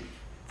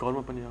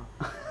घरमा पनि हो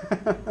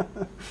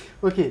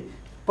ओके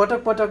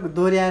पटक पटक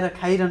दोहोऱ्याएर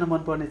खाइरहन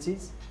मनपर्ने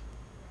चिज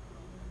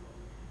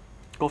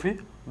कफी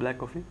ब्ल्याक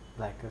कफी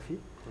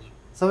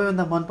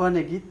सबैभन्दा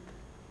मनपर्ने गीत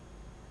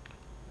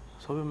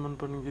सबै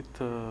मनपर्ने गीत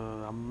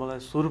मलाई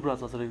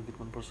स्वरूपराज आचार्यको गीत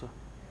मनपर्छ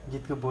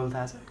गीतको बोल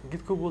थाहा छ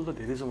गीतको बोल त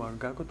धेरै छ उहाँको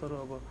गाएको तर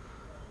अब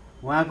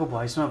उहाँको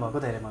भोइसमा भएको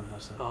धेरै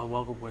मनपर्छ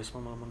उहाँको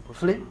भोइसमा मलाई मनपर्छ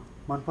फिल्म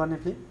मनपर्ने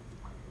फिल्म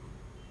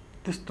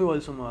त्यस्तो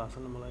अहिलेसम्म आएको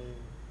छैन मलाई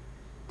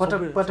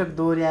पटक पटक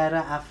दोहोऱ्याएर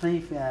आफ्नै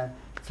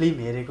फिल्म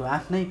हेरेको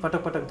आफ्नै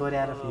पटक पटक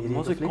दोहोऱ्याएर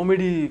म चाहिँ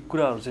कमेडी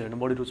कुराहरू चाहिँ हेर्न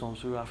बढी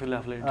रुचाउँछु आफैले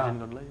आफूलाई इन्टरटेन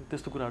गर्नलाई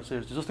त्यस्तो कुराहरू चाहिँ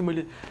हेर्छु जस्तै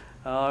मैले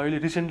अहिले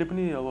रिसेन्टली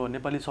पनि अब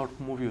नेपाली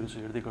सर्ट मुभीहरू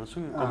चाहिँ हेर्दै गर्छु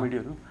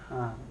कमेडीहरू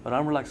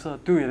राम्रो लाग्छ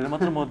त्यो हेरेर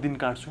मात्र म दिन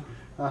काट्छु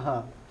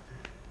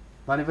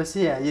भनेपछि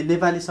यो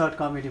नेपाली सर्ट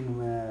कमेडी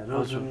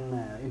जुन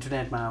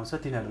इन्टरनेटमा आउँछ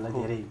तिनीहरूलाई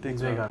धेरै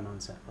इन्जोय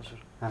गर्नुहुन्छ हजुर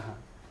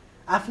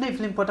आफ्नै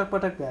फिल्म पटक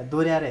पटक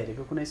दोहोऱ्याएर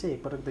हेरेको कुनै चाहिँ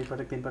एकपटक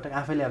दुईपटक तिनपटक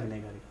आफैले अभिनय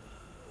गरेको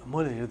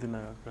मैले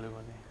हेर्दिनँ कहिले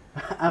पनि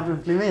आफ्नो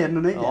फिल्मै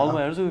हेर्नु नै हलमा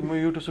हेर्छु म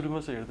युट्युब सुटुमा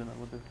चाहिँ हेर्दिनँ म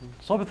त्यो फिल्म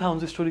सबै थाहा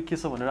हुन्छ स्टोरी के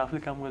छ भनेर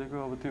आफूले काम गरेको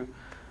अब त्यो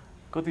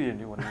कति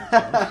हेर्ने भन्ने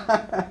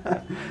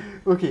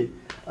ओके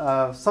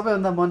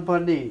सबैभन्दा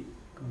मनपर्ने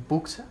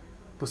बुक छ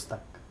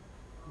पुस्तक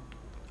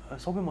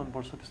सबै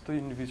मनपर्छ त्यस्तो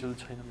इन्डिभिजुअल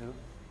छैन मेरो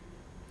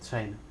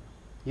छैन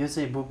यो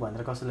चाहिँ बुक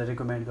भनेर कसैलाई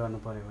रिकमेन्ड गर्नु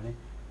पर्यो भने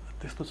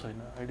त्यस्तो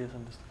छैन आइडिया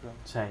छैन त्यस्तो कुरा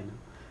छैन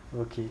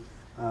ओके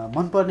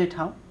मनपर्ने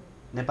ठाउँ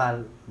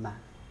नेपालमा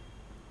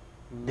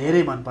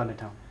धेरै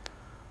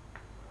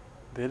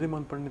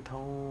मनपर्ने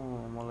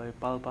ठाउँ मलाई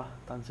पाल्पा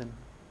तानसेन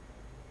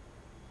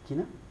किन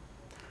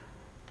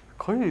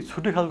खै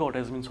छुट्टै खालको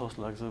अट्याचमेन्ट छ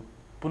जस्तो लाग्छ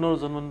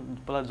पुनर्जन्म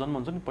पहिला जन्म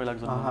हुन्छ नि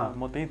पहिलाको जन्ममा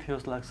म त्यहीँ थिएँ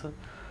जस्तो लाग्छ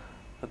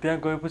त्यहाँ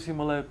गएपछि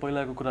मलाई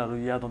पहिलाको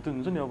कुराहरू याद आउँथ्यो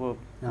हुन्छ नि अब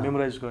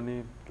मेमोराइज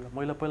गर्ने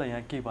पहिला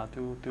यहाँ के भएको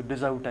थियो त्यो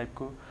डेजाउ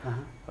टाइपको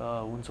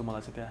हुन्छ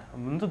मलाई चाहिँ त्यहाँ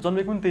हुन त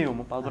जन्मेको पनि त्यही हो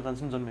म पाल्पा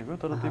तानसेन जन्मेको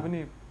तर त्यही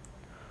पनि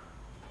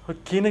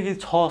केही न केही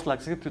छ जस्तो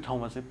लाग्छ कि त्यो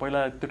ठाउँमा चाहिँ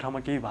पहिला त्यो ठाउँमा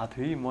केही भएको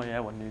थियो है म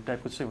यहाँ भन्ने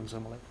टाइपको चाहिँ हुन्छ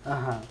मलाई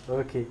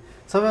ओके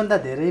सबैभन्दा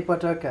धेरै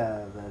पटक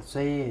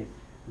चाहिँ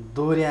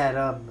दोहोऱ्याएर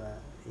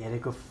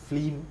हेरेको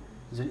फिल्म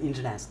जुन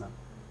इन्टरनेसनल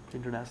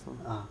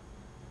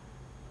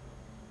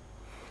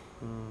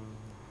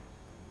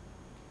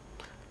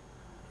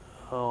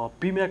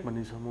पिम्याक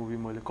भन्ने छ मुभी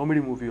मैले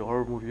कमेडी मुभी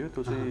हरर मुभी हो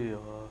त्यो चाहिँ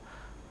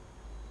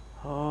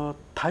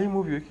थाई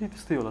मुभी हो कि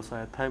त्यस्तै होला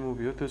सायद थाई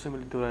मुभी हो त्यो चाहिँ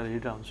मैले दोहोऱ्याएर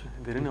हेरिरहेको हुन्छु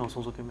धेरै नै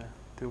हँसाउँछ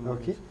त्यो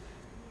ओके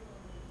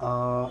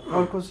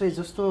अर्को चाहिँ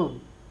जस्तो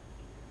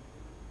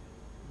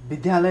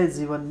विद्यालय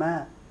जीवनमा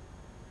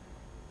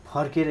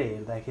फर्केर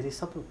हेर्दाखेरि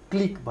सबै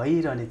क्लिक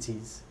भइरहने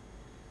चिज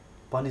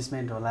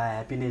पनिसमेन्ट होला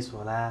ह्याप्पिनेस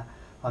होला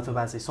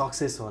अथवा चाहिँ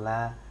सक्सेस होला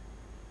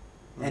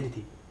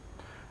एनिथिङ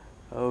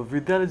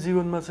विद्यालय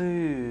जीवनमा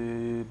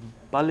चाहिँ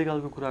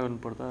बाल्यकालको कुरा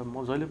गर्नुपर्दा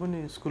म जहिले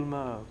पनि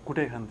स्कुलमा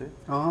कुटाइ खान्थेँ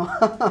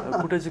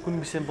कुटाइ चाहिँ कुन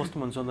विषयमा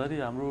बस्नु भन्छ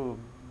भन्दाखेरि हाम्रो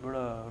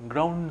एउटा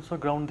ग्राउन्ड छ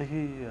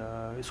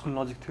ग्राउन्डदेखि स्कुल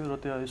नजिक थियो र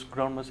त्यो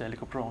ग्राउन्डमा चाहिँ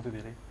हेलिकप्टर आउँथ्यो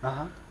धेरै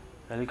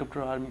हेलिकप्टर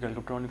आर्मीको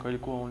हेलिकप्टर आउने कहिले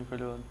को आउने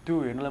कहिले त्यो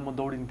हेर्नलाई म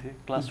दौडिन्थेँ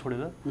क्लास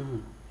छोडेर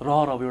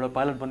रहर अब एउटा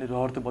पाइलट बन्ने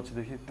रहर त्यो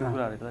बच्चेदेखि त्यो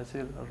कुराहरू हेर्दा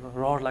चाहिँ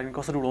रहर लाग्ने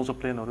कसरी उडाउँछ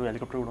प्लेनहरू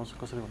हेलिकप्टर उडाउँछ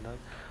कसरी भन्दा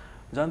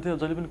जान्थ्यो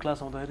जहिले पनि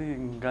क्लास आउँदाखेरि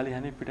गाली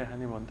खाने पिटाइ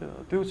खाने भन्थ्यो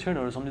त्यो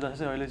क्षणहरू सम्झिँदा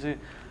चाहिँ अहिले चाहिँ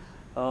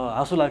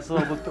हाँसो लाग्छ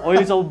अब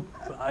अहिले चाहिँ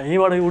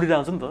यहीँबाट उडिरहेको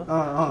हुन्छ नि त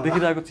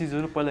देखिरहेको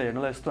चिजहरू पहिला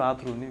हेर्नलाई यस्तो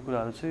आतुर हुने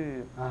कुराहरू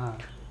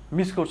चाहिँ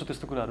मिस गर्छु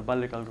त्यस्तो कुराहरू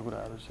बाल्यकालको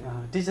कुराहरू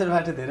चाहिँ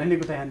टिचरबाट धेरै नै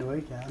कुटाइ खानु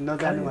भयो क्या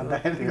नजानु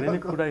भन्दाखेरि धेरै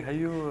नै कुटाइ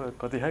खाइयो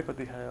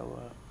कति खायो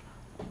अब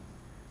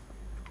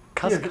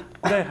खास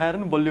कुटाइ खाएर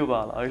नि बलियो भयो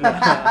होला अहिले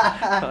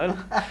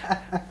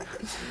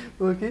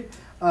ओके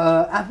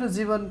आफ्नो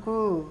जीवनको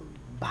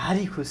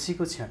भारी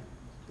खुसीको क्षण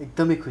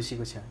एकदमै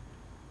खुसीको क्षण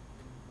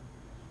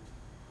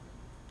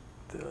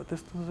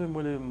त्यस्तो चाहिँ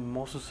मैले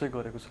महसुस चाहिँ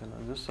गरेको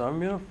छैन जस्तो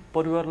मेरो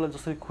परिवारलाई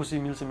जसरी खुसी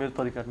मिल्छ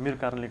मेरो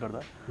कारणले गर्दा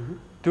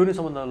त्यो नै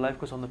सबभन्दा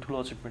लाइफको सबभन्दा ठुलो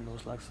अचिभमेन्ट हो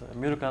जस्तो लाग्छ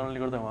मेरो कारणले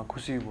गर्दा उहाँ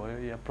खुसी भयो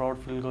या प्राउड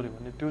फिल गर्यो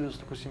भने त्यो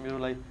जस्तो खुसी मेरो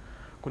लागि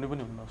कुनै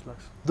पनि हुन्न जस्तो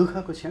लाग्छ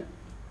दुःखको क्षण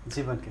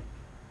जीवनकै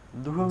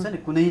दुःख हुन्छ नि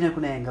कुनै न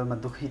कुनै एङ्गलमा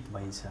दुखित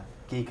भइन्छ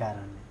केही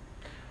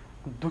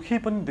कारणले दुःखी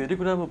पनि धेरै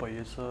कुरामा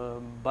भइएछ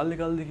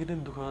बाल्यकालदेखि नै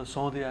दुःख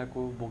सहँदै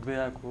आएको भोग्दै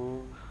आएको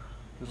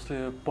जस्तै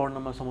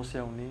पढ्नमा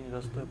समस्या हुने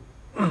जस्तो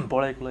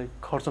पढाइको लागि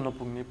खर्च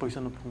नपुग्ने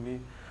पैसा नपुग्ने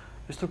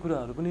यस्तो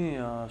कुराहरू पनि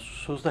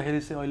सोच्दाखेरि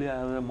चाहिँ अहिले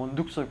आएर मन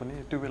दुख्छ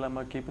पनि त्यो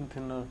बेलामा केही पनि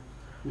थिएन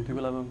त्यो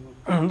बेलामा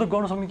हुन त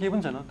गर्न सक्ने केही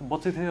पनि छैन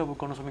बच्चै थिएँ अब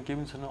गर्न सक्ने केही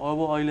पनि छैन अब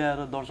अहिले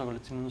आएर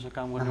दर्शकहरूले चिन्नुहुन्छ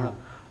काम गर्ने एउटा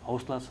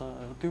हौसला छ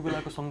त्यो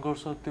बेलाको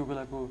सङ्घर्ष त्यो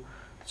बेलाको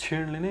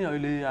क्षणले नै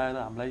अहिले आएर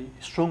हामीलाई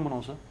स्ट्रङ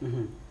बनाउँछ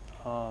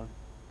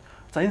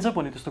चाहिन्छ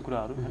पनि त्यस्तो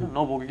कुराहरू होइन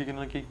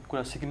नभोगिकन केही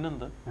कुरा सिकिन्न नि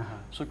त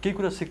सो केही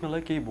कुरा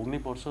सिक्नलाई केही भोग्नै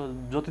पर्छ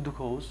जति दुःख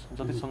होस्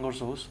जति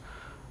सङ्घर्ष होस्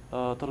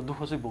तर दुःख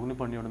चाहिँ भोग्नु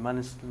पर्ने एउटा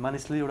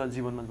मानिसले एउटा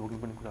जीवनमा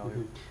भोग्नुपर्ने कुरा हो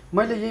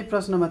मैले यही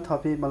प्रश्नमा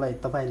थपेँ मलाई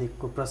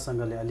तपाईँलेको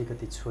प्रसङ्गले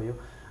अलिकति छोयो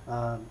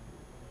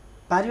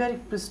पारिवारिक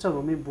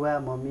पृष्ठभूमि बुवा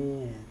मम्मी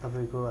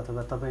तपाईँको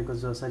अथवा तपाईँको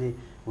जसरी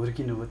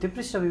हुर्किनुभयो त्यो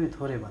पृष्ठभूमि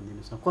थोरै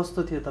भनिदिनुहोस् न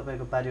कस्तो थियो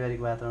तपाईँको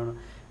पारिवारिक वातावरण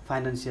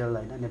फाइनेन्सियल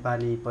होइन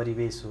नेपाली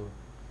परिवेश हो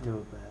त्यो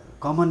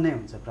कमन नै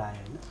हुन्छ प्रायः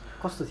होइन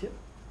कस्तो थियो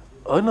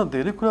होइन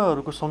धेरै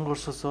कुराहरूको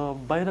सङ्घर्ष छ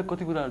बाहिर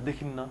कति कुराहरू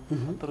देखिन्न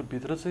तर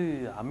भित्र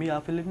चाहिँ हामी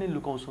आफैले नै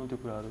लुकाउँछौँ त्यो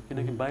कुराहरू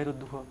किनकि बाहिर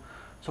दुःख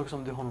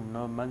सकेसम्म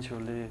देखाउनुहुन्न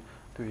मान्छेहरूले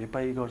त्यो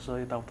हेपाई गर्छ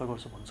यताउता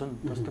गर्छ भन्छन्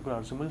त्यस्तो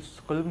कुराहरू चाहिँ मैले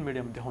कहिले पनि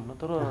मिडियामा देखाउन्न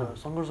तर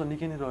सङ्घर्ष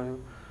निकै नै रह्यो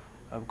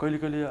अब कहिले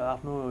कहिले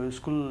आफ्नो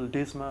स्कुल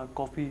डेजमा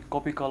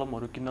कपी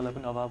कलमहरू किन्नलाई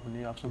पनि अभाव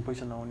हुने आफ्नो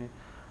पैसा नहुने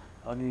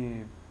अनि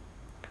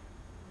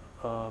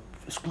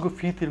स्कुलको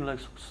फी तिर्नलाई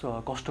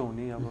कष्ट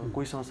हुने अब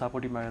कोहीसँग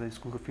सापटी मागेर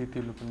स्कुलको फी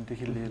तिर्नु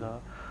पनिदेखि लिएर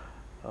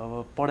अब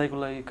पढाइको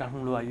लागि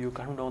काठमाडौँ आइयो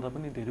काठमाडौँ आउँदा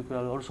पनि धेरै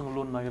कुराहरू अरूसँग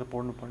लोन मागेर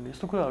पढ्नुपर्ने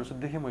यस्तो कुराहरू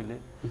चाहिँ देखेँ मैले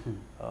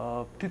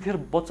त्यतिखेर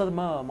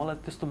बच्चामा मलाई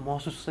त्यस्तो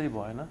महसुस चाहिँ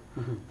भएन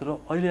तर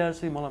अहिले आएर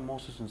चाहिँ मलाई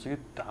महसुस हुन्छ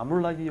कि हाम्रो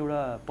लागि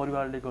एउटा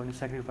परिवारले गर्ने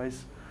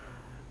सेक्रिफाइस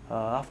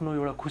आफ्नो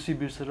एउटा खुसी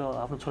बिर्सेर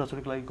आफ्नो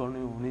छोराछोरीको लागि गर्ने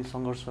हुने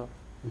सङ्घर्ष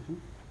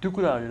त्यो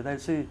कुराहरू हेर्दा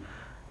चाहिँ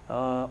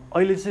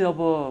अहिले चाहिँ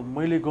अब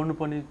मैले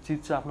गर्नुपर्ने चिज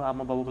चाहिँ आफ्नो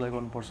आमा बाबुको लागि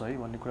गर्नुपर्छ है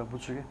भन्ने कुरा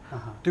बुझ्छु कि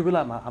त्यो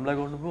बेला हामीलाई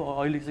गर्नुभयो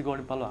अहिले चाहिँ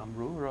गर्ने पालो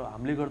हाम्रो र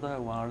हामीले गर्दा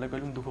उहाँहरूलाई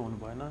कहिले पनि दुःख हुनु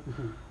भएन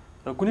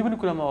र कुनै पनि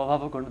कुरामा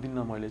अभाव गर्नु दिन्न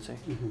मैले चाहिँ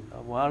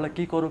उहाँहरूलाई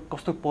केही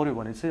कस्तो पऱ्यो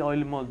भने चाहिँ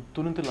अहिले म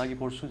तुरुन्तै लागि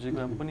पर्छु जे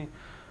कुरामा पनि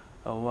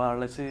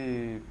उहाँहरूलाई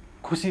चाहिँ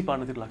खुसी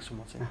पार्नतिर लाग्छु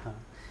म चाहिँ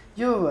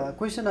यो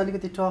क्वेसन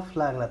अलिकति टफ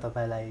लाग्ला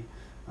तपाईँलाई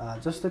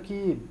जस्तो कि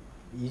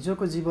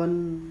हिजोको जीवन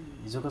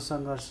हिजोको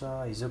सङ्घर्ष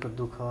हिजोको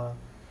दुःख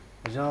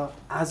र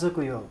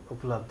आजको यो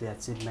उपलब्धि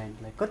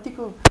एचिभमेन्टलाई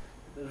कतिको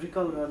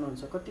रिकल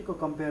गर्नुहुन्छ कतिको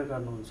कम्पेयर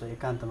गर्नुहुन्छ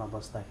एकान्तमा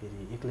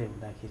बस्दाखेरि एक्लै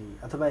हुँदाखेरि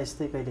अथवा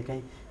यस्तै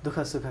कहिलेकाहीँ दुःख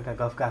सुखका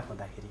गफगाफ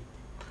हुँदाखेरि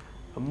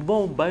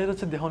म बाहिर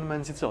चाहिँ देखाउने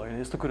मान्छे चाहिँ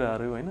होइन यस्तो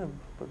कुराहरू होइन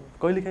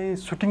कहिलेकाहीँ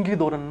सुटिङकै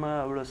दौरानमा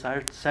एउटा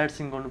स्याड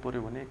सिन गर्नु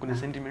पऱ्यो भने कुनै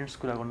सेन्टिमेन्ट्स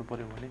कुरा गर्नु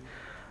पऱ्यो भने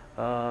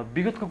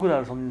विगतको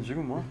कुराहरू सम्झिन्छु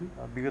कि म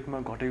विगतमा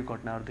घटेको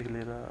घटनाहरूदेखि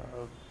लिएर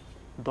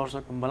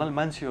दर्शक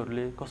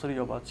मान्छेहरूले कसरी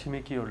अब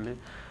छिमेकीहरूले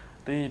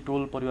त्यही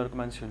टोल परिवारको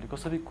मान्छेहरूले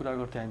कसरी कुरा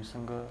गर्थे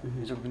हामीसँग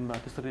हिजोको दिनमा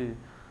त्यसरी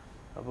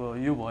अब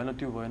यो भएन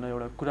त्यो भएन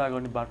एउटा कुरा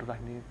गर्ने बाटो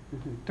राख्ने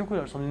त्यो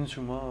कुराहरू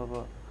सम्झिन्छु म अब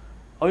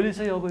अहिले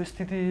चाहिँ अब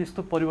स्थिति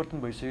यस्तो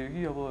परिवर्तन भइसक्यो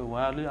कि अब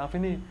उहाँहरूले आफै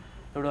नै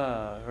एउटा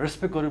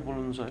रेस्पेक्ट गरेर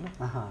बोल्नुहुन्छ होइन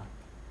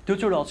त्यो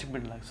चाहिँ एउटा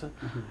अचिभमेन्ट लाग्छ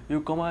यो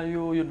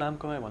कमायो यो नाम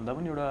कमायो भन्दा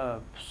पनि एउटा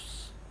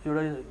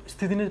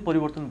स्थिति नै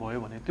परिवर्तन भयो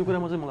भने त्यो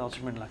कुरामा चाहिँ मलाई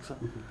अचिभमेन्ट लाग्छ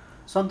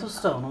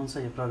सन्तुष्ट हुनुहुन्छ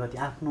यो प्रगति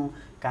आफ्नो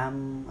काम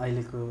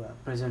अहिलेको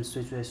प्रेजेन्ट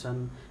सिचुएसन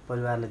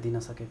परिवारले दिन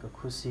सकेको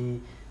खुसी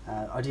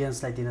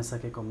अडियन्सलाई दिन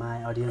सकेको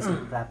माया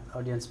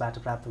अडियन्सबाट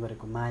प्राप्त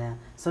गरेको माया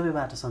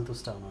सबैबाट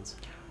सन्तुष्ट हुनुहुन्छ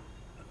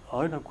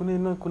होइन कुनै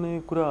न कुनै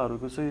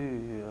कुराहरूको चाहिँ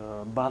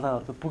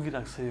बाधाहरू त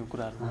पुगिरहेको छ यो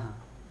कुराहरूमा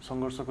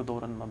सङ्घर्षको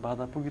दौरानमा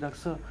बाधा पुगिरहेको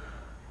छ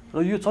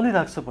र यो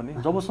चलिरहेको छ पनि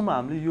जबसम्म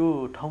हामीले यो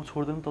ठाउँ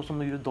छोड्दैन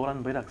तबसम्म यो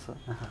दौरान भइरहेको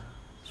छ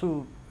सो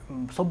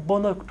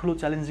सबभन्दा ठुलो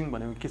च्यालेन्जिङ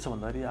भनेको के छ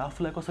भन्दाखेरि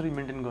आफूलाई कसरी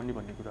मेन्टेन गर्ने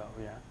भन्ने कुरा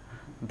हो यहाँ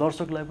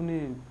दर्शकलाई पनि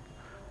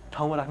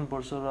ठाउँमा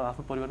राख्नुपर्छ र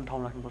आफ्नो परिवारमा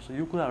ठाउँमा राख्नुपर्छ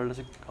यो कुराहरूलाई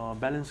चाहिँ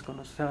ब्यालेन्स गर्न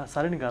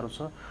साह्रै नै गाह्रो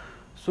छ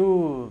सो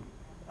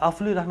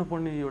आफूले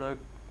राख्नुपर्ने एउटा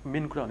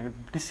मेन कुरा भनेको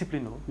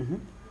डिसिप्लिन हो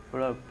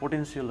एउटा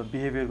पोटेन्सियल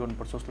बिहेभियर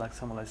गर्नुपर्छ जस्तो लाग्छ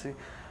मलाई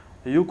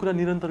चाहिँ यो कुरा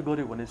निरन्तर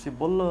गऱ्यो भने चाहिँ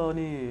बल्ल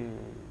अनि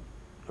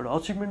एउटा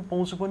अचिभमेन्ट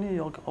पाउँछु पनि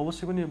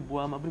अवश्य पनि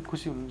बुवामा पनि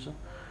खुसी हुनुहुन्छ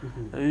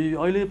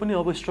अहिले पनि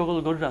अब स्ट्रगल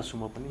गरिरहेको छु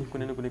म पनि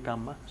कुनै न कुनै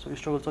काममा सो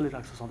स्ट्रगल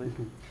चलिरहेको छ सधैँ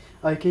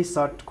अहिले केही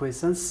सर्ट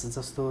क्वेसन्स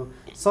जस्तो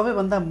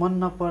सबैभन्दा मन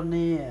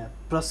नपर्ने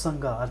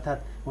प्रसङ्ग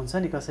अर्थात् हुन्छ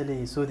नि कसैले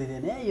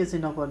सोधिदिने यो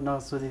चाहिँ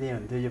नसोधिदिए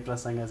हुन्थ्यो यो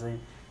प्रसङ्ग चाहिँ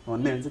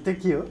भन्ने हुन्छ त्यो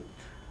के हो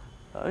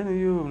होइन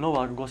यो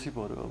नभएको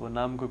गसिपहरू अब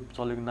नामको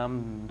चलेको नाम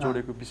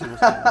जोडेको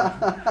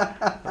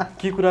विषयवस्तु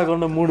के कुरा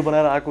गर्न मुड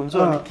बनाएर आएको हुन्छ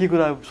अनि के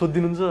कुरा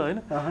सोधिदिनुहुन्छ होइन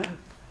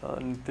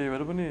अनि त्यही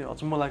भएर पनि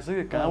अचम्म लाग्छ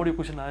कि कहाँबाट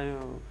क्वेसन आयो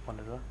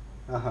भनेर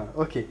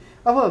ओके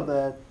अब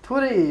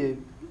थोरै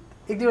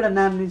एक दुईवटा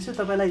नाम लिन्छु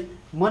तपाईँलाई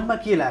मनमा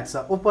के लाग्छ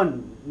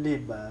ओपनली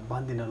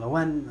भनिदिनु होला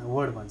वान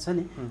वर्ड भन्छ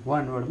नि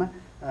वान वर्डमा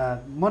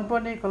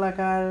मनपर्ने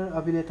कलाकार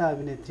अभिनेता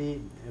अभिनेत्री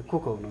को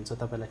हुनुहुन्छ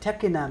तपाईँलाई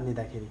ठ्याक्कै नाम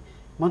लिँदाखेरि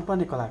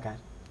मनपर्ने कलाकार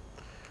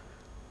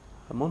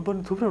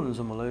मनपर्ने थुप्रै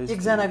हुनुहुन्छ मलाई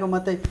एकजनाको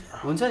मात्रै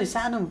हुन्छ नि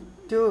सानो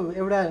त्यो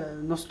एउटा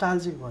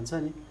नोस्टाल्जिक भन्छ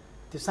नि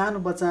त्यो सानो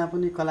बच्चामा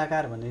पनि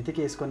कलाकार भन्ने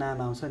बित्तिकै यसको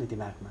नाम आउँछ नि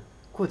दिमागमा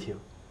को थियो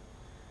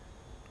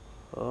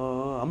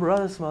हाम्रो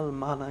राजेशमाल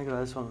महानायक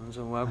राजेशमाल हुनुहुन्छ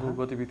उहाँको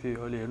गतिविधि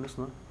अहिले हेर्नुहोस्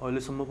न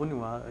अहिलेसम्म पनि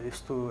उहाँ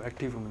यस्तो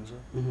एक्टिभ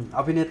हुनुहुन्छ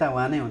अभिनेता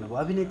उहाँ नै हुनुभयो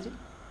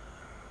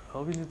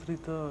अभिनेत्री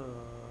त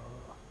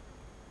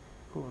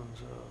को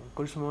हुनुहुन्छ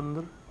करिश्मा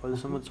मन्दर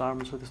अहिलेसम्म चार्म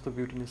छ त्यस्तो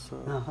ब्युटिनेस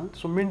छ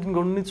सो मेन्टेन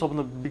गर्नु नै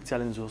सबभन्दा बिग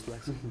च्यालेन्ज हो जस्तो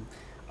लाग्छ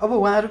अब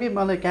उहाँहरूकै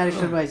मलाई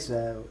क्यारेक्टर वाइज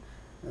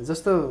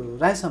जस्तो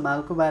राज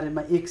हमालको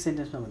बारेमा एक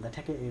सेन्टेन्समा भन्दा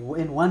ठ्याक्कै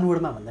इन वान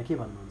वर्डमा भन्दा के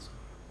भन्नुहुन्छ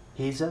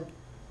he is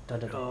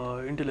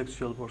a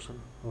intellectual person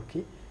okay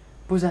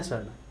Puja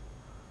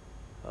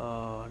Sharma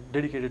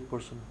dedicated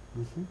person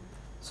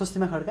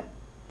Swastima Khadka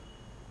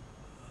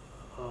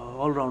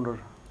all-rounder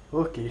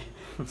okay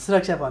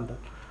सुरक्षा पन्त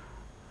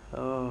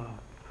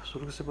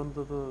सुरक्षा पन्त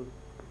त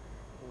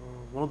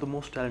one of the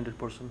most talented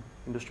person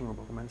इन्डस्ट्रीमा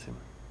भएको मान्छेमा।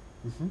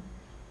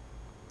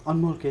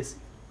 अनमोल केस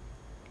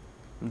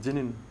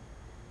जेनिन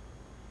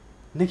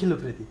निखिलो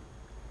कृति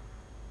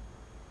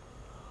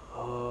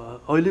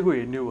अहिलेको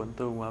हेर्ने हो भने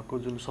त उहाँको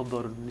जुन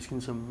शब्दहरू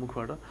निस्किन्छ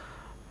मुखबाट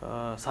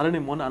साह्रै नै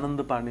मन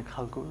आनन्द पार्ने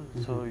खालको।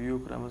 सो यो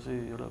कुरामा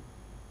चाहिँ एउटा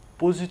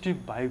पोजिटिभ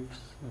भाइब्स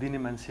दिने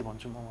मान्छे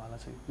भन्छु म उहाँलाई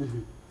चाहिँ।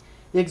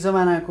 एक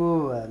जमानाको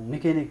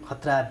निकै नै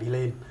खतरा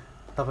भिलेन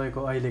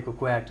तपाईँको अहिलेको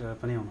को एक्टर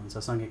पनि हुनुहुन्छ,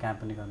 सँगै काम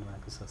पनि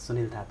गर्नुभएको छ,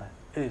 सुनिल थापा।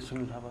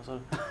 सुनिल थापा सर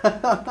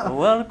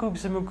उहाँको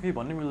विषयमा केही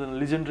भन्नै मिल्दैन।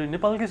 लिजेन्डरी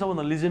नेपालकै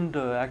सबभन्दा लिजेन्ड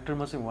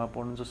एक्टरमा चाहिँ उहाँ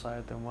पर्नुहुन्छ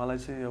सायद। उहाँलाई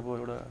चाहिँ अब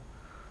एउटा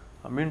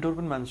मेन्टर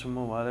पनि मान्छु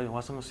म उहाँलाई,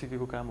 उहाँसँग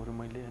सिकेको कामहरू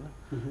मैले होइन।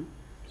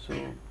 सो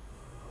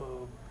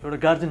एउटा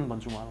गार्जेन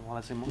भन्छु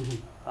उहाँलाई चाहिँ म।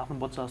 आफ्नो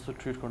बच्चा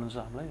जस्तो ट्रिट गर्नुहुन्छ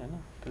हामीलाई होइन,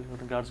 त्यसले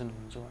एउटा गार्जेन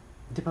हुनुहुन्छ उहाँ।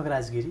 दीपक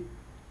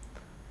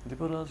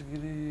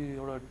राजगिरी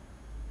एउटा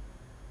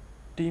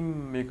टिम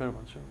मेकर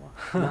भन्छु म।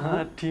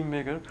 टिम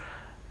मेकर,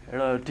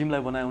 एउटा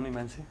टिमलाई बनाउने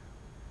मान्छे।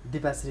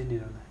 दिपाश्री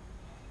निरौला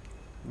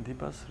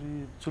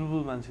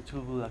चुलबुल मान्छे,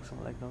 चुलबुल लाग्छ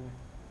मलाई एकदमै।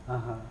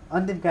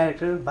 अन्तिम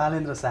क्यारेक्टर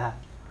बालेन्द्र शाह।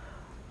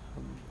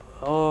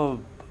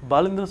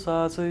 बालेन्द्र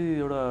शाह चाहिँ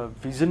एउटा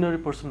भिजनरी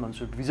पर्सन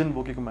भन्छु, भिजन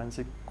बोकेको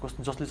मान्छे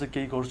जसले चाहिँ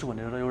केही गर्छु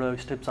भनेर एउटा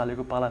स्टेप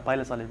चालेको,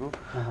 पाइला चालेको।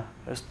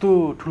 यस्तो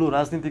ठुलो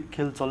राजनीतिक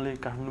खेल चल्ने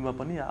काठमाडौँमा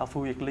पनि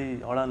आफू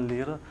एक्लै अडान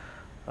लिएर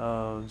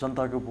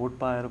जनताको भोट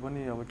पाएर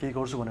पनि अब केही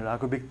गर्छु भनेर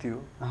आएको व्यक्ति हो।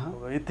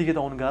 अब यत्तिकै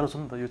त आउनु गाह्रो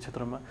छ नि त यो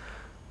क्षेत्रमा।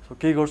 सो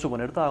केही गर्छु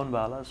भनेर त आउनु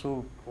भयो होला।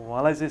 सो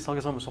उहाँलाई चाहिँ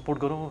सकेसम्म सपोर्ट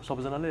गरौँ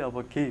सबैजनाले।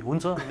 अब केही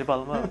हुन्छ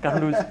नेपालमा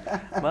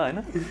काठमाडौँमा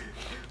होइन।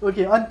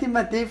 ओके,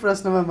 अन्तिममा त्यही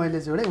प्रश्नमा मैले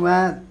जोडेँ।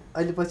 उहाँ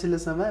अहिले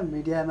पछिल्लो समय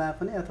मिडियामा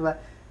पनि अथवा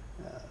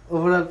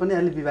ओभरअल पनि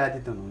अलिक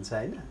विवादित हुनुहुन्छ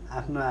होइन।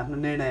 आफ्नो आफ्नो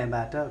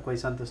निर्णयबाट कोही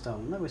सन्तुष्ट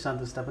हुनुहुन्न, कोही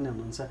सन्तुष्ट पनि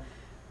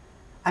हुनुहुन्छ।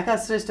 आकाश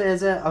श्रेष्ठ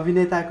एज अ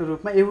अभिनेताको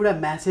रूपमा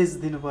एउटा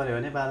म्यासेज दिनु पर्यो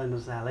भने बालेन्द्र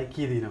शाहलाई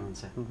के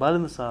दिनुहुन्छ?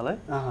 बालेन्द्र शाहलाई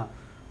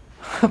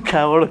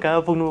कहाँबाट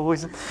कहाँ पुग्नु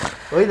पैसा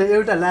होइन,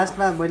 एउटा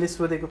लास्टमा मैले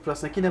सोधेको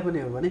प्रश्न किन पनि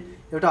हो भने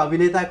एउटा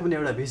अभिनेताको पनि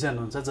एउटा भिजन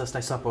हुन्छ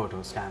जसलाई सपोर्ट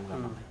होस् काम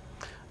गर्नलाई।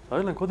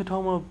 होइन, कति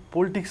ठाउँमा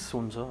पोलिटिक्स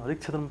हुन्छ, हरेक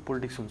क्षेत्रमा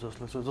पोलिटिक्स हुन्छ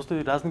जस्तो लाग्छ।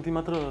 जस्तै राजनीति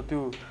मात्र त्यो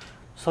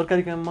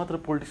सरकारी काम मात्र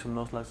पोलिटिक्स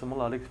हुन्न जस्तो लाग्छ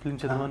मलाई। हरेक फिल्म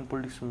क्षेत्रमा पनि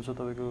पोलिटिक्स हुन्छ,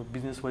 तपाईँको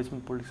बिजनेस वाइज पनि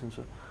पोलिटिक्स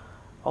हुन्छ।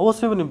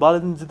 अवश्य पनि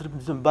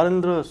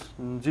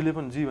बालेन्द्रजीले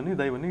पनि जी भने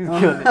दाइ भने के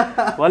भने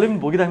उहाँले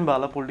पनि भोगिराख्नु भयो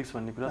होला पोलिटिक्स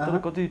भन्ने कुरा। तर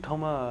कति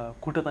ठाउँमा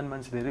खुट्टा तान्ने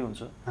मान्छे धेरै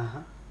हुन्छ।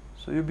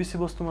 सो यो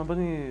विषयवस्तुमा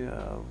पनि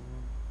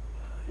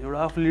एउटा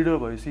आफू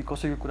लिडर भएपछि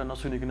कसैको कुरा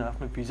नसुनिकन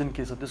आफ्नो भिजन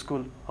के छ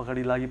त्यसको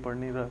अगाडि लागि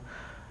पर्ने र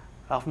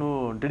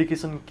आफ्नो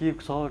डेडिकेसन के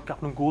छ,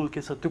 आफ्नो गोल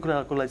के छ त्यो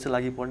कुराको लागि चाहिँ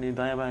लागि पर्ने,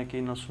 दायाँ बायाँ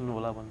केही नसुन्नु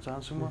होला भन्न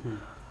चाहन्छु म।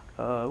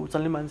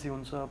 उचाल्ने मान्छे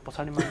हुन्छ,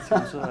 पछाडि मान्छे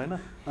हुन्छ होइन।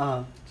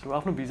 सो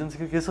आफ्नो भिजन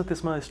चाहिँ के छ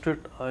त्यसमा स्ट्रेट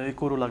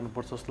एकोरो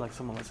लाग्नुपर्छ जस्तो लाग्छ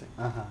मलाई चाहिँ।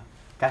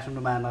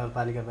 काठमाडौँ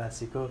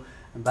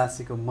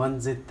महानगरपालिकावासीको मन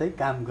जित्दै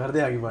काम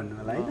गर्दै अघि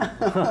बढ्नु होला होइन।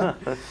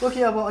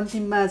 ओके, अब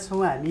अन्तिममा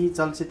छौँ हामी।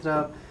 चलचित्र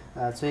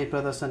चाहिँ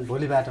प्रदर्शन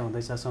भोलिबाट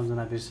हुँदैछ,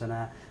 सम्झना बिर्सना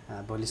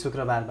भोलि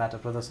शुक्रबारबाट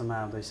प्रदर्शनमा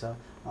आउँदैछ।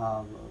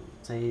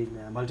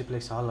 चाहिँ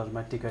मल्टिप्लेक्स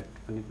हलहरूमा टिकट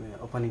पनि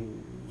ओपनिङ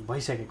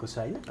भइसकेको छ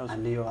होइन।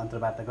 हामीले यो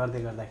अन्तर्वार्ता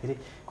गर्दै गर्दाखेरि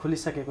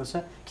खुलिसकेको छ।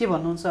 के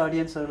भन्नुहुन्छ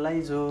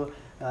अडियन्सहरूलाई जो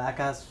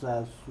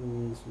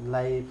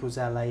आकाशलाई,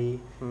 पूजालाई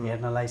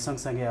हेर्नलाई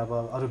सँगसँगै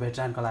अब अरू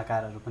भेटरान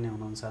कलाकारहरू पनि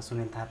हुनुहुन्छ,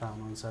 सुनिल थापा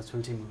हुनुहुन्छ,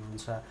 छुल्टिङ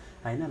हुनुहुन्छ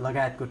होइन,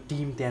 लगायतको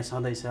टिम त्यहाँ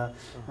छँदैछ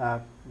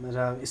र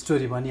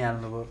स्टोरी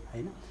भनिहाल्नुभयो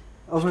होइन।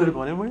 स्टोरी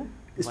भन्यो मैले,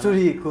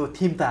 स्टोरीको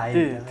थिम त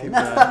आयो होइन।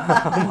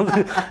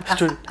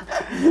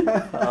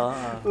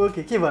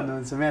 ओके, के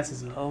भन्नुहुन्छ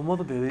म्यासेज? म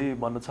त धेरै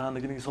भन्न चाहन्न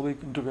किनकि सबै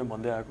इन्टरभ्यूमा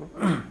भन्दै आएको।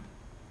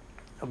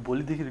 अब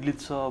भोलिदेखि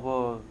रिलिज छ। अब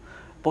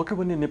पक्कै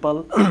पनि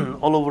नेपाल,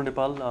 अल ओभर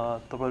नेपाल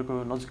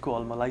तपाईँहरूको नजिकको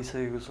हलमा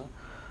लागिसकेको छ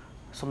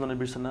सम्झना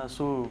बिर्सना।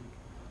 सो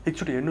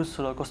एकचोटि हेर्नुहोस्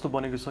र कस्तो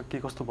बनेको छ, के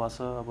कस्तो भएको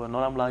छ। अब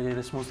नराम्रो लागेर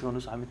रेस्पोन्स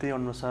गर्नुहोस्, हामी त्यही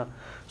अनुसार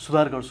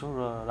सुधार गर्छौँ।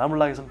 र राम्रो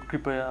लागेछ भने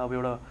कृपया अब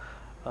एउटा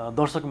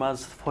दर्शकमाझ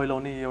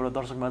फैलाउने, एउटा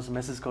दर्शकमाझ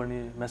मेसेज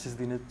गर्ने, मेसेज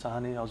दिने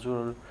चाहने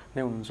हजुरहरू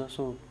नै हुनुहुन्छ।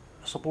 सो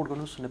सपोर्ट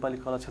गर्नुहोस्, नेपाली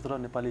कला क्षेत्र,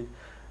 नेपाली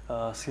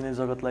सिने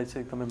जगतलाई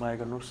चाहिँ एकदमै माया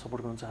गर्नुहोस्,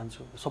 सपोर्ट गर्न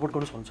चाहन्छु, सपोर्ट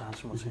गर्नुहोस् भन्न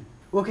चाहन्छु म चाहिँ।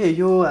 ओके,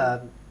 यो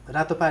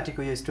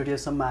रातोपाटीको यो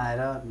स्टुडियोसम्म आएर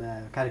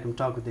कार्यक्रम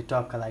टक विथ द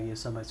टकका लागि यो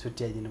समय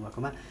छुट्याइदिनु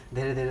भएकोमा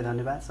धेरै धेरै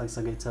धन्यवाद।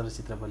 सँगसँगै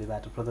चलचित्र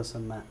भोलिबाट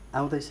प्रदर्शनमा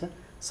आउँदैछ,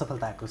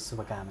 सफलताको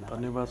शुभकामना।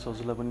 धन्यवाद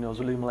हजुरलाई पनि।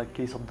 हजुरले मलाई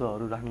केही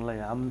शब्दहरू राख्नलाई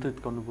आमन्त्रित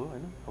गर्नुभयो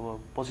होइन। अब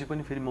पछि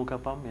पनि फेरि मौका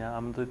पाऊँ यहाँ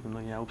आमन्त्रित हुनु,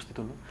 यहाँ उपस्थित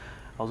हुनु।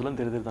 हजुरलाई पनि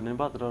धेरै धेरै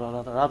धन्यवाद र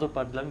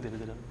रातोपाटीलाई पनि धेरै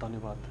धेरै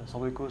धन्यवाद।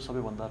 सबैको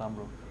सबैभन्दा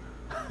राम्रो।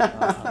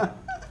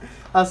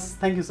 हस्,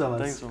 thank you so much.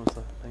 Thank you so much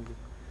sir, thank you.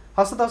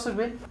 हस्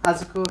दर्शकबिन,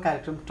 आजको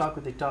कार्यक्रम टक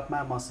विथ द टकमा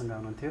मसँग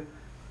हुनुहुन्थ्यो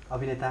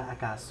अभिनेता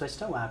आकाश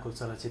श्रेष्ठ। उहाँको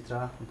चलचित्र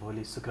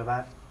भोलि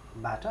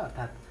शुक्रबारबाट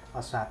अर्थात्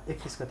असार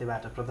 31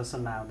 गतेबाट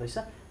प्रदर्शनमा आउँदैछ।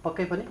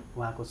 पक्कै पनि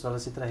उहाँको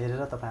चलचित्र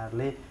हेरेर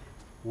तपाईँहरूले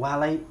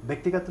उहाँलाई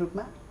व्यक्तिगत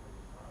रूपमा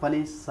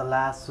पनि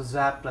सल्लाह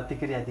सुझाव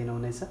प्रतिक्रिया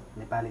दिनुहुनेछ,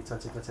 नेपाली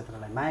चलचित्र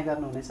क्षेत्रलाई माया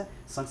गर्नुहुनेछ,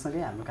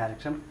 सँगसँगै हाम्रो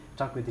कार्यक्रम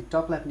टक विथ द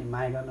टकलाई पनि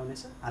माया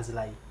गर्नुहुनेछ।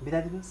 आजलाई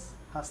बिदा दिनुहोस्।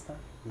 हस्त,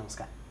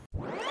 नमस्कार।